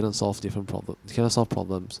because you cannot solve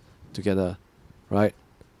problems together, right?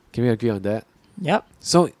 Can we agree on that? Yep.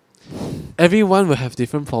 So everyone will have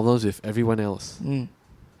different problems with everyone else. Mm.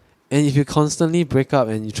 And if you constantly break up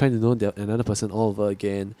and you try to know another person all over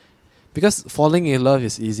again, because falling in love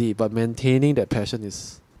is easy, but maintaining that passion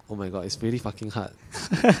is, oh my god, it's really fucking hard.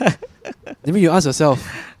 Maybe you ask yourself,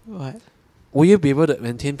 What? will you be able to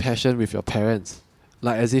maintain passion with your parents,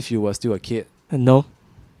 like as if you were still a kid? No.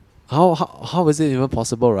 How is it even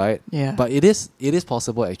possible, right? Yeah. But it is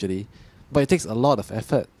possible actually, but it takes a lot of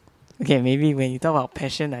effort. Okay, maybe when you talk about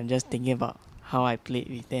passion, I'm just thinking about how I played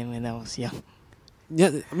with them when I was young.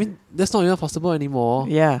 Yeah, I mean that's not even possible anymore.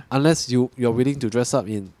 Yeah. Unless you're willing to dress up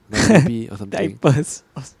in like baby or something. Diapers.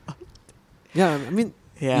 Yeah, I mean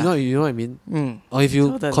Yeah. you know what I mean? Mm. Or if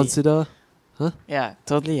you Totally. consider Yeah,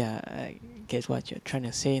 totally. I get what you're trying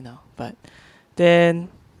to say now. But then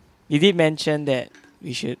you did mention that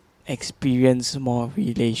we should experience more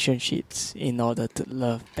relationships in order to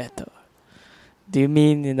love better. Do you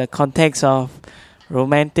mean in the context of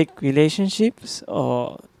romantic relationships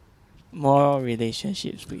or more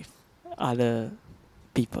relationships with other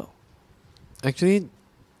people? actually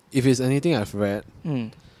if it's anything I've read,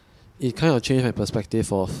 Mm. it kind of changed my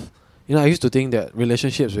perspective of I used to think that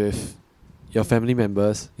relationships with your family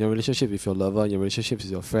members, your relationship with your lover, your relationships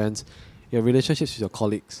with your friends, your relationships with your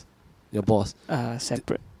colleagues, your boss,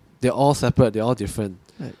 Separate. they're all separate, they're all different.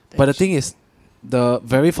 But the thing is, the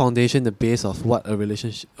very foundation, the base of what a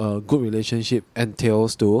relationship, a good relationship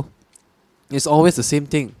entails to, is always the same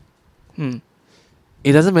thing.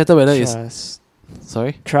 It doesn't matter whether Trust.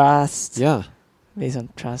 Sorry? Trust. Yeah. Based on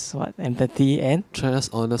trust, what? Empathy and? Trust,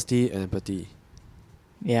 honesty, and empathy.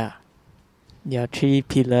 Yeah. Your 3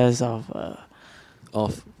 pillars of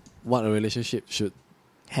what a relationship should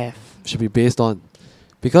be based on.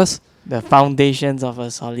 Because the foundations of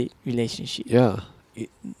a solid relationship. yeah, it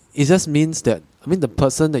just means that the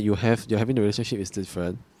person that you're having the relationship is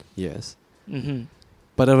different, yes. Mm-hmm.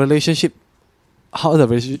 But the relationship, how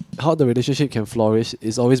the relationship can flourish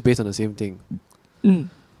is always based on the same thing. Mm.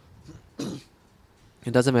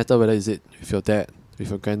 It doesn't matter whether is it with your dad, with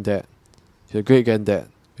your granddad, with your great granddad,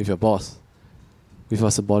 with your boss, with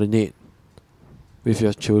your subordinate, with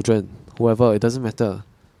your children, whoever. It doesn't matter.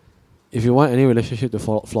 If you want any relationship to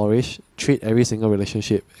flourish, treat every single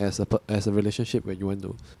relationship as a relationship where you want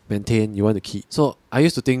to maintain, you want to keep. So I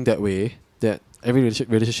used to think that way, that every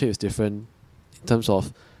relationship is different in terms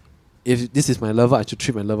of, if this is my lover, I should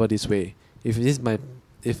treat my lover this way. If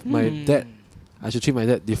my dad, I should treat my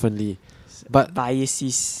dad differently. But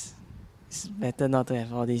biases. It's better not to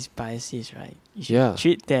have all these biases, right? You should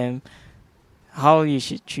treat them how you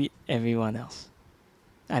should treat everyone else.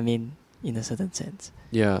 I mean, in a certain sense.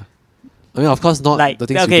 Yeah. I mean, of course, not like, the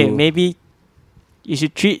things okay, you do. Maybe you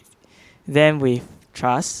should treat them with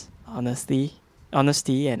trust, honesty,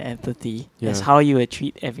 and empathy. That's how you would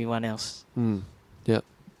treat everyone else. Yeah.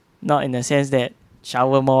 Not in the sense that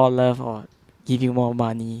shower more love or give you more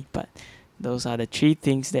money, but those are the 3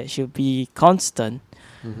 things that should be constant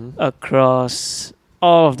across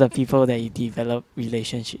all of the people that you develop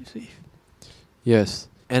relationships with. Yes.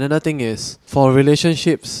 Another thing is, for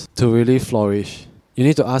relationships to really flourish, you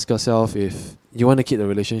need to ask yourself if you want to keep the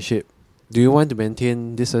relationship. Do you want to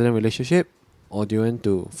maintain this certain relationship, or do you want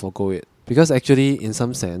to forgo it? Because actually, in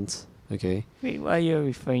some sense, okay. Wait, what are you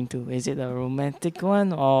referring to? Is it a romantic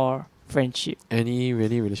one or friendship? Any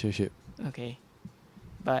really relationship. Okay.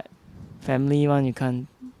 But family one you can't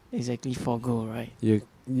exactly forgo, right? You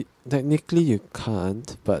technically you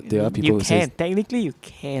can't, but there are people who say technically you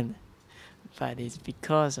can, but it's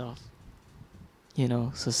because of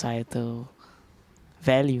societal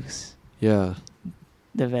values. Yeah.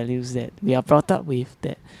 The values that we are brought up with.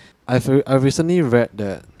 That I've recently read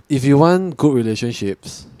that if you want good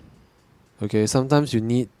relationships, okay, sometimes you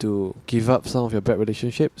need to give up some of your bad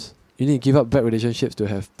relationships. You need to give up bad relationships to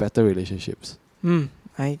have better relationships.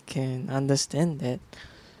 I can understand that,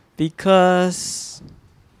 because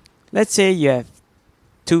let's say you have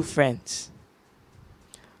 2 friends.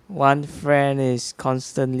 One friend is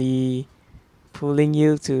constantly pulling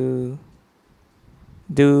you to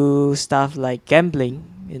do stuff like gambling,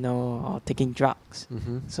 or taking drugs.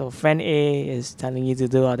 So friend A is telling you to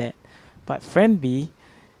do all that, but friend B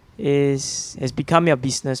has become your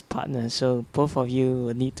business partner. So both of you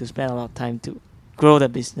will need to spend a lot of time to grow the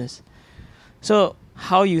business. So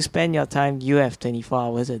how you spend your time, you have 24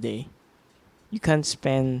 hours a day. You can't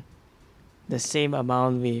spend the same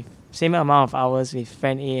amount of hours with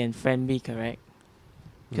friend A and friend B, correct?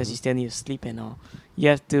 Because you still need to sleep and all. You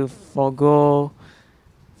have to forgo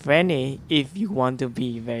friend A if you want to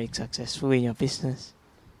be very successful in your business.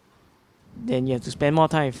 Then you have to spend more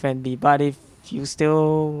time with friend B. But if you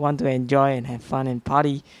still want to enjoy and have fun and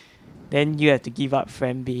party, then you have to give up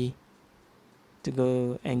friend B to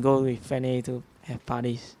go with friend A to have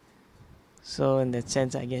parties. So in that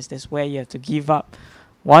sense, I guess that's where you have to give up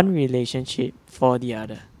one relationship for the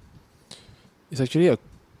other. It's actually I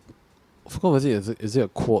forgot, is it a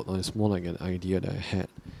quote, or it's more like an idea that I had.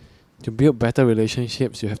 To build better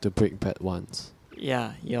relationships, you have to break bad ones.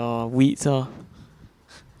 Yeah, your weeds are.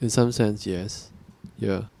 In some sense, yes.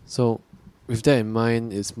 Yeah. So with that in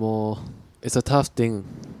mind, it's a tough thing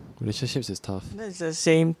Relationships is tough. That's the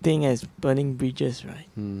same thing as burning bridges, right?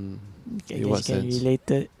 Hmm. I In guess what you can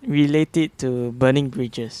sense? relate it to burning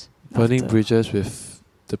bridges. Burning after- bridges with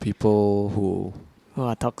the people who, who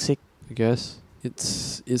are toxic. I guess,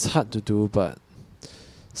 it's hard to do, but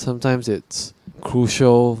sometimes it's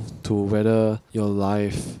crucial to whether your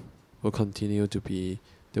life will continue to be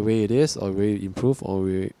the way it is, or will it improve, or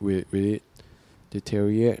will it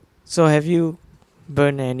deteriorate. So have you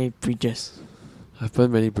burned any bridges? I've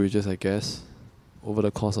burned many bridges, I guess, over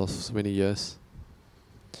the course of so many years,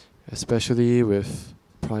 especially with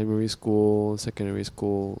primary school, secondary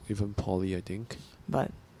school, even poly, I think.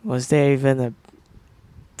 But was there even a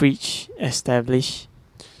bridge established?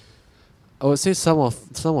 I would say some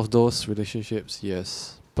of those relationships,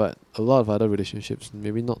 yes, but a lot of other relationships,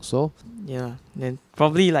 maybe not so. Yeah, then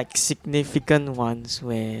probably like significant ones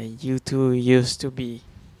where you two used to be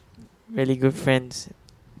really good friends,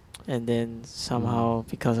 and then somehow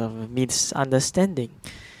because of a misunderstanding,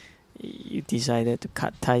 you decided to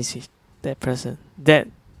cut ties with that person. That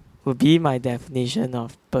would be my definition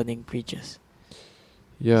of burning bridges.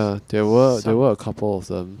 Yeah, there were a couple of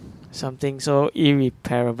them. Something so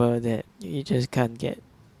irreparable that you just can't get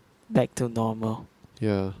back to normal.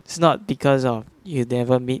 Yeah, It's not because of you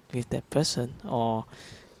never meet with that person or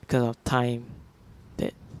because of time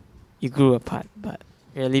that you grew apart, but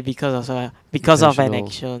really because of an Intentional.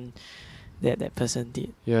 action that person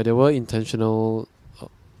did. yeah, there were intentional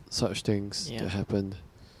such things Yeah. that happened,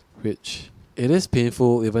 which it is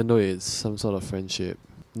painful, even though it's some sort of friendship.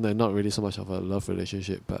 No, not really so much of a love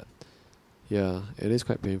relationship, but yeah, it is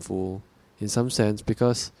quite painful in some sense,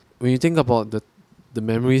 because when you think about the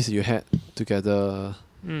memories you had together,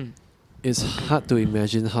 Mm. it's hard to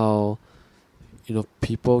imagine how,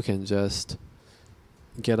 people can just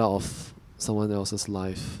get out of someone else's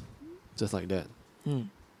life just like that. Mm.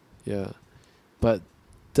 Yeah, but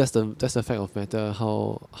that's the fact of matter,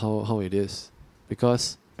 how it is,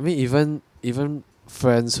 because I mean, even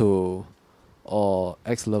friends who, or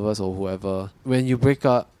ex-lovers or whoever, when people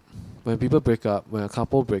break up, when a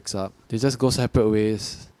couple breaks up, they just go separate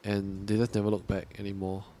ways and they just never look back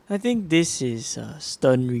anymore. I think this is a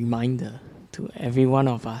stern reminder to every one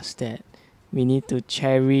of us that we need to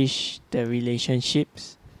cherish the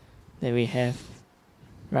relationships that we have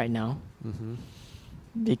right now, Mm-hmm.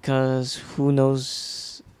 because who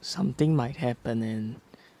knows, something might happen and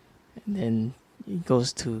then it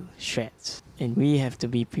goes to shreds, and we have to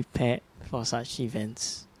be prepared for such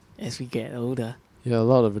events as we get older. Yeah, a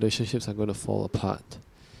lot of relationships are going to fall apart.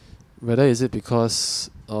 Whether is it because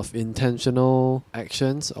of intentional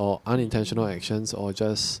actions or unintentional actions, or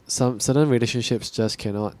just some certain relationships just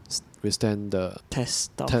cannot withstand the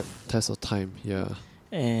Test of test of time. Yeah.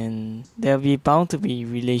 and there'll be bound to be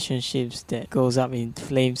relationships that goes up in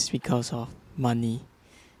flames because of money.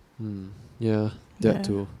 Yeah, that Yeah.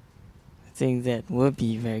 too. I think that will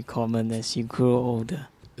be very common as you grow older.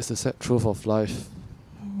 It's the sad truth of life.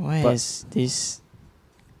 Why But- has this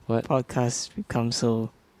What? podcast become so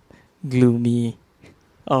gloomy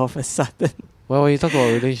all of a sudden? Well, when you talk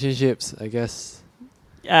about relationships, I guess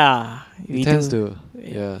Yeah, it tends to.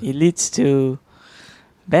 Yeah. It leads to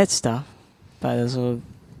bad stuff, but also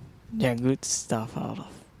there are good stuff out of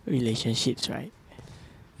relationships, right?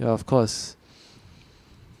 Yeah, of course.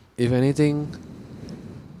 If anything,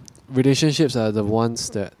 relationships are the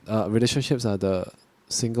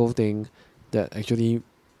single thing that actually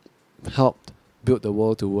helped build the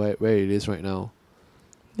world to where it is right now.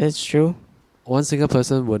 That's true. One single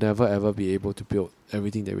person will never ever be able to build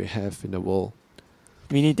everything that we have in the world.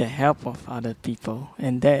 We need the help of other people,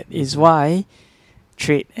 and that is why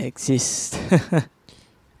trade exists.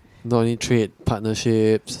 Not only trade,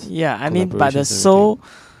 partnerships. Yeah, I mean, but the Collaborations, soul,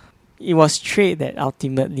 it was trade that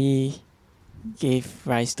ultimately gave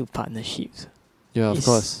rise to partnerships. Yeah, of It's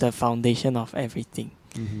course. the foundation of everything.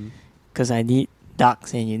 Mm-hmm. Because I need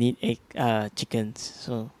ducks and you need chickens,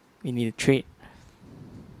 so we need to trade.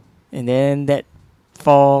 And then that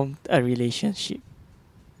formed a relationship.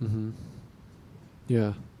 Mm-hmm.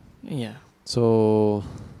 Yeah. Yeah. So,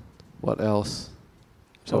 what else?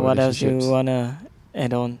 So about what else you relationships? wanna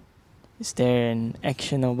add on? Is there an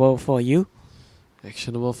actionable for you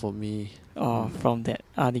Actionable for me. or from that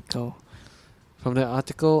article? From that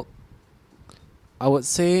article, I would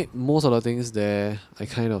say most of the things there I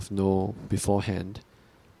kind of know beforehand,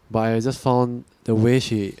 but I just found the way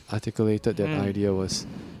she articulated that idea was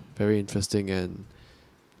very interesting and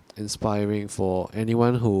inspiring for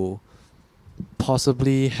anyone who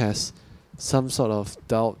possibly has some sort of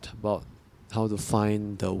doubt about how to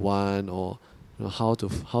find the one, or how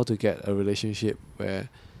to get a relationship where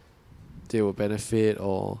they will benefit,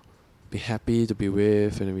 or be happy to be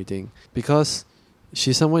with and everything. Because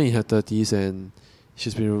she's someone in her 30s and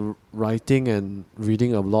she's been writing and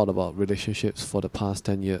reading a lot about relationships for the past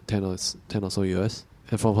 10 or so years.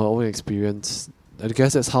 And from her own experience, I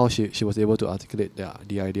guess that's how she was able to articulate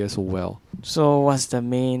the idea so well. So what's the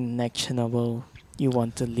main actionable you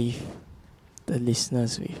want to leave the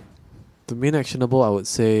listeners with? The main actionable, I would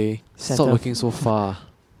say, stop Settle. looking so far,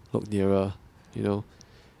 look nearer, you know.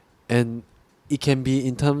 And it can be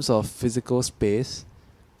in terms of physical space.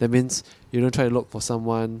 That means you don't try to look for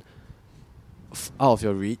someone out of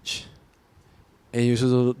your reach. And you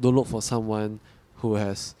also don't look for someone who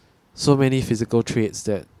has so many physical traits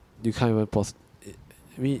that you can't even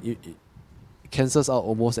it cancels out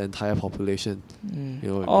almost the entire population. You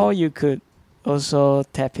know what I Or mean? you could also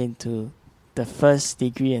tap into the first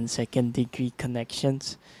degree and second degree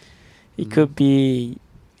connections. It could be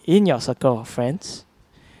in your circle of friends,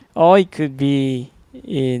 or it could be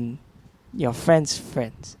in your friends'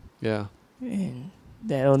 friends. Yeah. And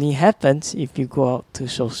that only happens if you go out to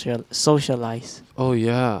socialize. Oh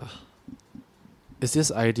yeah. It's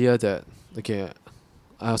this idea that, okay,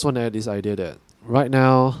 I also want to add this idea that right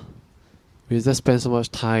now we just spend so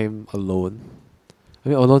much time alone. I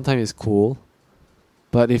mean, alone time is cool,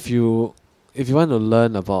 but if you want to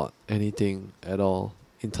learn about anything at all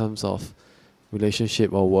in terms of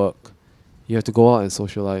relationship or work, you have to go out and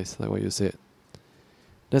socialize, like what you said.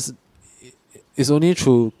 It's only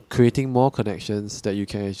through creating more connections that you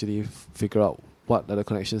can actually figure out what are the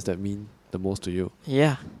connections that mean the most to you.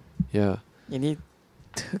 Yeah, Yeah. you need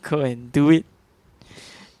to go and do it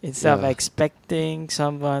instead of Yeah. expecting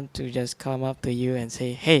someone to just come up to you and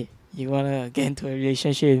say, "Hey, you wanna get into a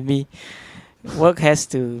relationship with me?" Work has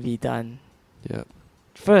to be done Yeah.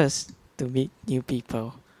 first to meet new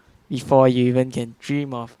people before you even can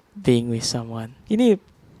dream of being with someone. You need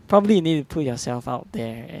to put yourself out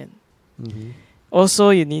there, and Mm-hmm.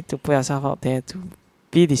 also you need to put yourself out there to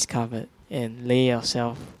be discovered and lay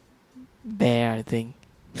yourself bare, I think.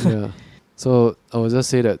 Yeah. So I would just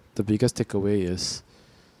say that the biggest takeaway is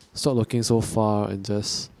stop looking so far and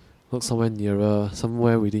just look somewhere nearer,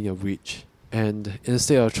 somewhere within your reach. And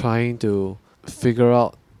instead of trying to figure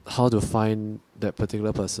out how to find that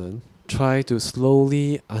particular person, try to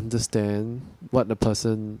slowly understand what the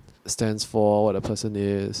person stands for, what the person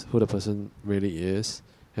is, who the person really is,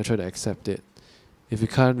 and try to accept it. If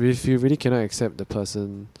you really cannot accept the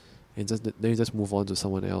person, then you just move on to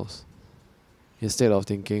someone else. Instead of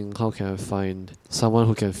thinking, how can I find someone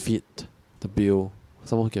who can fit the bill,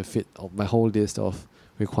 someone who can fit my whole list of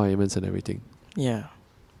requirements and everything. Yeah,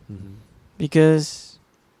 Mm-hmm. because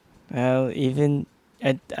even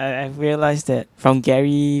I've realized that from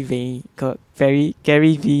Gary V's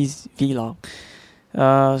vlog.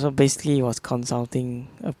 So basically, he was consulting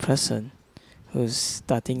a person who's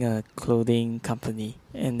starting a clothing company,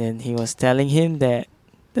 and then he was telling him that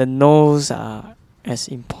the no's are as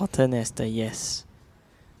important as the yes.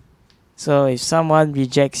 So if someone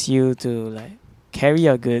rejects you to like carry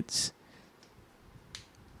your goods,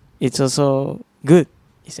 it's also good.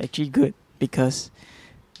 It's actually good because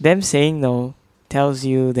them saying no tells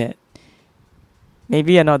you that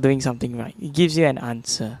maybe you're not doing something right. It gives you an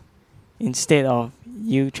answer instead of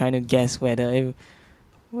you trying to guess whether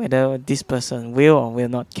this person will or will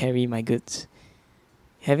not carry my goods.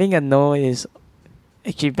 Having a no is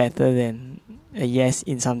actually better than a yes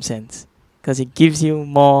in some sense because it gives you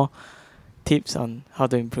more tips on how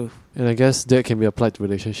to improve. And I guess that can be applied to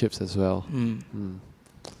relationships as well.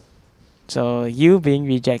 So you being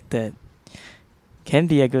rejected can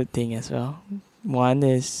be a good thing as well. One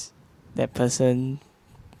is that person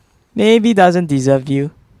maybe doesn't deserve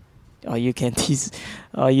you, or you can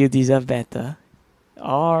or you deserve better,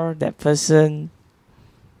 or that person,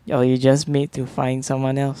 or you just made to find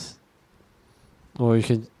someone else. Or you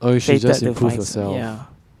should Fated just to improve find yourself.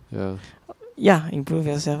 Yeah, Yeah. improve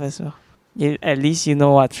yourself as well. At least you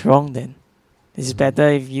know what's wrong. Then it's Mhm. better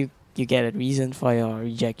if you get a reason for your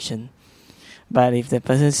rejection. But if the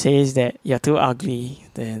person says that you're too ugly,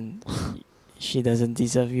 then she doesn't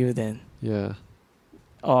deserve you. Then Yeah.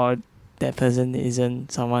 or that person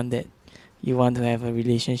isn't someone that you want to have a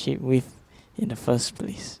relationship with in the first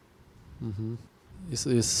place. Mm-hmm.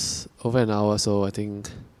 It's over an hour, so I think,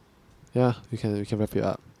 yeah, we can wrap it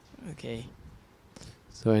up. Okay.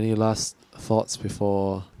 So any last thoughts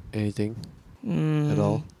before anything at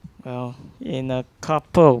all? Well, in a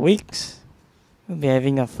couple of weeks, we'll be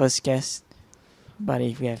having our first guest. But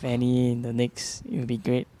if we have any in the next, it would be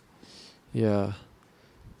great. Yeah.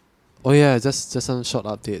 Oh yeah, just some short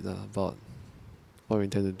update about what we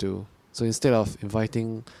intend to do. So instead of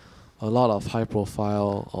inviting a lot of high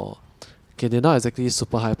profile or okay, they're not exactly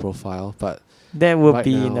super high profile, but That will right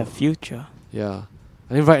be in the now, future. yeah.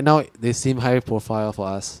 I mean, right now they seem high profile for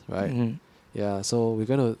us, right? Mhm. Yeah. So we're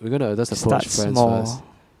gonna just approach Start friends small. first.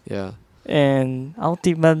 Yeah. And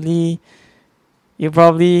ultimately, you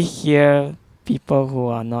probably hear people who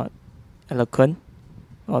are not eloquent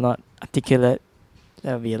or not articulate.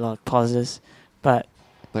 There'll be a lot of pauses, but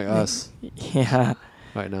Like us yeah,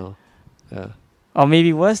 right now. Yeah. or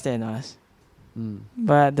maybe worse than us. Mm.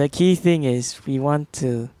 But the key thing is we want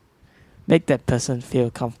to make that person feel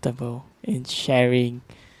comfortable in sharing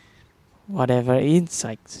whatever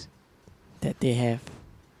insights that they have.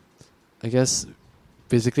 I guess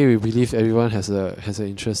basically we believe everyone has an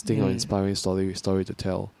interesting or Mm. inspiring story to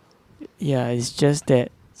tell. Yeah, it's just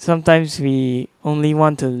that sometimes we only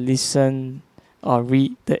want to listen or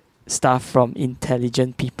read the stuff from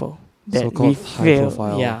intelligent people that we So-called high feel,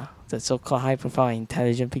 profile. yeah, the so-called high profile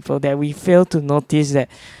intelligent people that we fail to notice that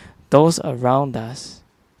those around us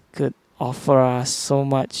could offer us so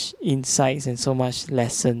much insights and so much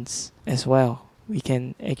lessons as well. We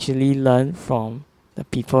can actually learn from the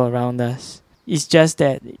people around us. It's just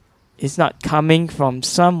that it's not coming from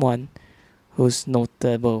someone who's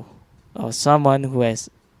notable or someone who has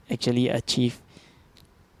actually achieved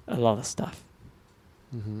a lot of stuff.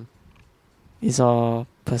 Mm-hmm. It's all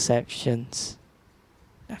perceptions,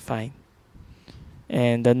 I find.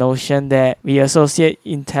 And the notion that we associate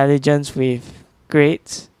intelligence with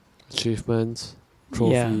grades, Achievements, yeah,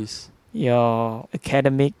 trophies. your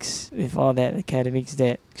academics, with all that academics,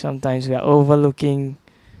 that sometimes we are overlooking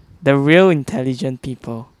the real intelligent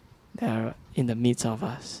people that are in the midst of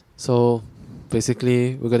us. So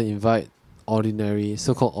basically, we're gonna invite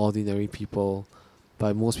so-called ordinary people,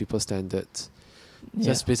 by most people's standards, Yeah.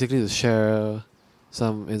 just basically to share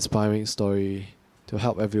some inspiring story to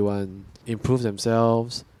help everyone improve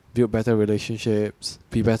themselves, build better relationships,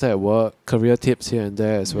 be better at work, career tips here and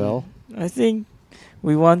there as well. I think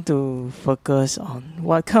we want to focus on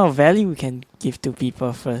what kind of value we can give to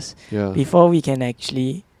people first Yeah. before we can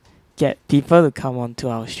actually get people to come onto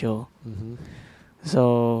our show. Mm-hmm.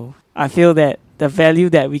 So I feel that the value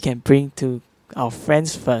that we can bring to our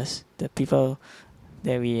friends first, the people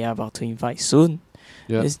that we are about to invite soon,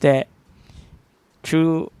 Yeah. is that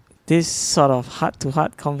through this sort of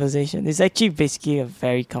heart-to-heart conversation, it's actually basically a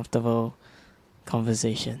very comfortable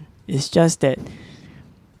conversation. It's just that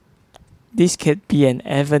this could be an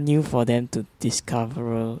avenue for them to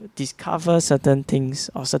discover certain things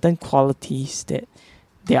or certain qualities that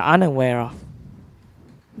they are unaware of,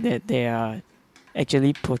 that they are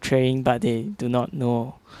actually portraying but they do not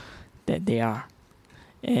know that they are.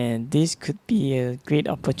 And this could be a great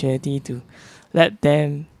opportunity to let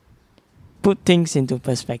them put things into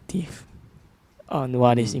perspective on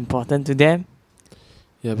what is important to them.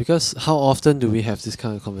 Yeah, because how often do we have this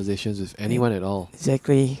kind of conversations with anyone at all?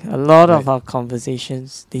 Exactly. A lot of Right. our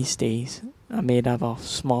conversations these days are made up of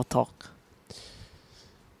small talk.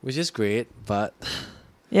 Which is great, but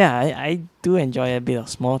Yeah, I do enjoy a bit of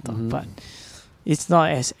small talk, Mhm. but it's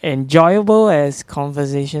not as enjoyable as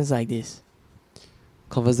conversations like this.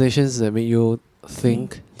 conversations that make you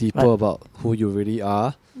think deeper But- about who you really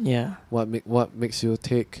are, Yeah. what makes you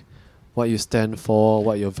tick, what you stand for,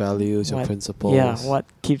 what your values, your What- principles. Yeah, what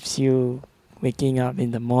keeps you waking up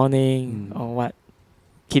in the morning Mm. or what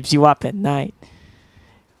keeps you up at night.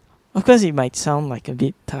 Of course, it might sound like a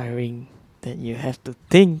bit tiring that you have to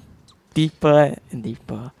think deeper and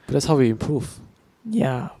deeper. But that's how we improve.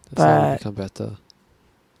 Yeah, That's how we but become better.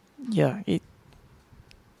 yeah,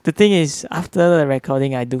 the thing is, after the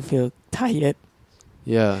recording, I do feel tired,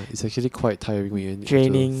 Yeah, it's actually quite tiring when you need to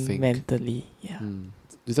draining think. mentally. Yeah.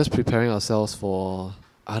 We're just preparing ourselves for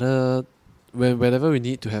whenever we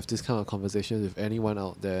need to have this kind of conversation with anyone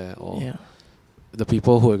out there or Yeah. the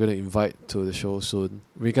people who are going to invite to the show soon.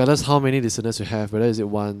 Regardless how many listeners you have, whether is it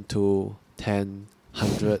 1, 2, 10,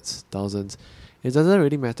 hundreds, thousands, it doesn't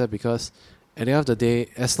really matter because at the end of the day,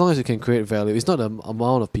 as long as you can create value, it's not the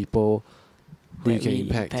amount of people who you That can we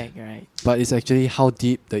impact, right? but it's actually how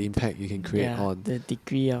deep the impact you can create Yeah, on. the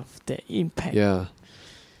degree of the impact. Yeah.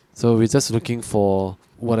 So we're just looking for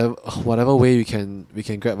whatever way we can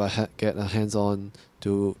get our hands on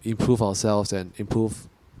to improve ourselves and improve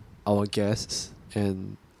our guests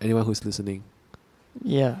and anyone who's listening.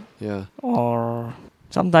 Yeah. Yeah. Or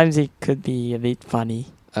sometimes it could be a bit funny.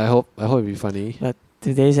 I hope it'll be funny.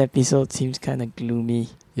 Today's episode seems kind of gloomy.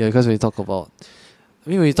 Yeah, because when you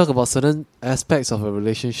talk about certain aspects of a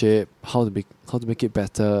relationship, how to make it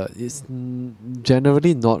better, it's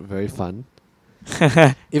generally not very fun.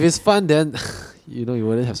 If it's fun, then you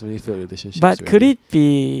wouldn't have so many failed relationships. But could already. it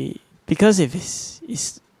be because if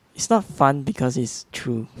it's not fun because it's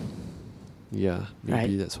true? Yeah, maybe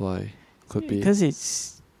Right. that's why. Could be. Because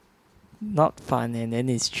it's not fun, and then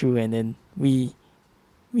it's true, and then we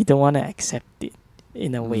don't want to accept it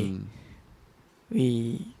in a way.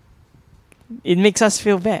 It makes us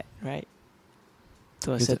feel bad, right?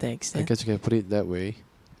 To a Yes, certain I extent. guess you can put it that way.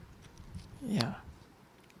 Yeah.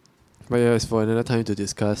 But yeah, it's for another time to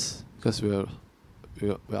discuss because we're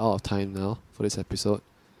out of time now for this episode.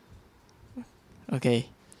 Okay.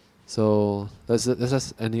 So let's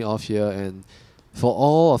just end it off here. And for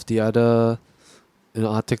all of the other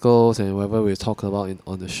articles and whatever we talk about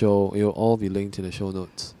on the show, it will all be linked in the show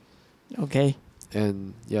notes. Okay.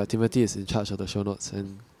 And yeah, Timothy is in charge of the show notes,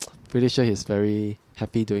 and pretty sure he's very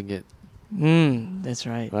happy doing it. That's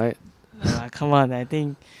right. Right? Come on, I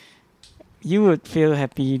think you would feel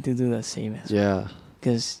happy to do the same as well. Yeah.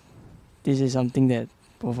 Because this is something that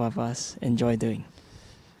both of us enjoy doing.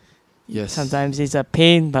 Yes. Sometimes it's a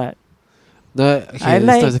pain, but No, okay, I it's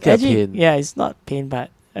like not exactly a actually, pain. yeah, it's not pain, but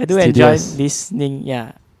I do It's enjoy tedious. listening.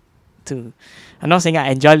 Yeah, to I'm not saying I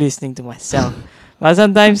enjoy listening to myself, but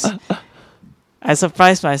sometimes I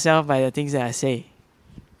surprise myself by the things that I say.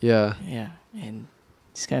 Yeah. Yeah, and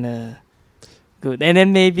it's kind of good. And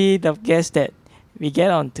then maybe the guests that we get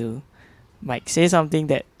onto might say something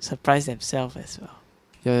that surprise themselves as well.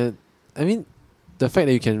 Yeah. I mean, the fact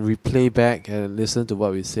that you can replay back and listen to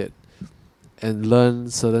what we said and learn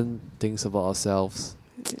certain things about ourselves,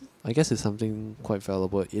 I guess it's something quite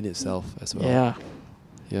valuable in itself as well. Yeah,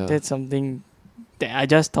 Yeah. that's something that I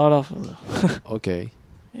just thought of. Okay.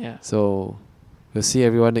 Yeah. So we'll see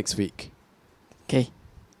everyone next week. Okay.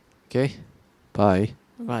 Okay? Bye.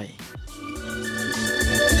 Bye.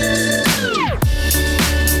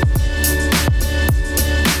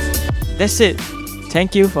 That's it.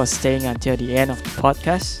 Thank you for staying until the end of the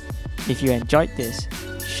podcast. If you enjoyed this,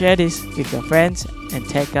 share this with your friends and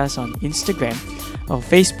tag us on Instagram or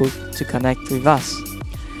Facebook to connect with us.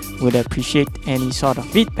 Would appreciate any sort of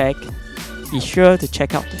feedback. Be sure to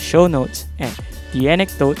check out the show notes at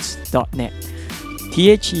theanecdotes.net.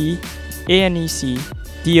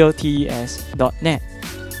 theanecdotes.net.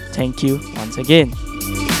 Thank you once again.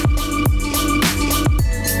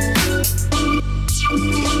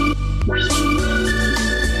 Wow.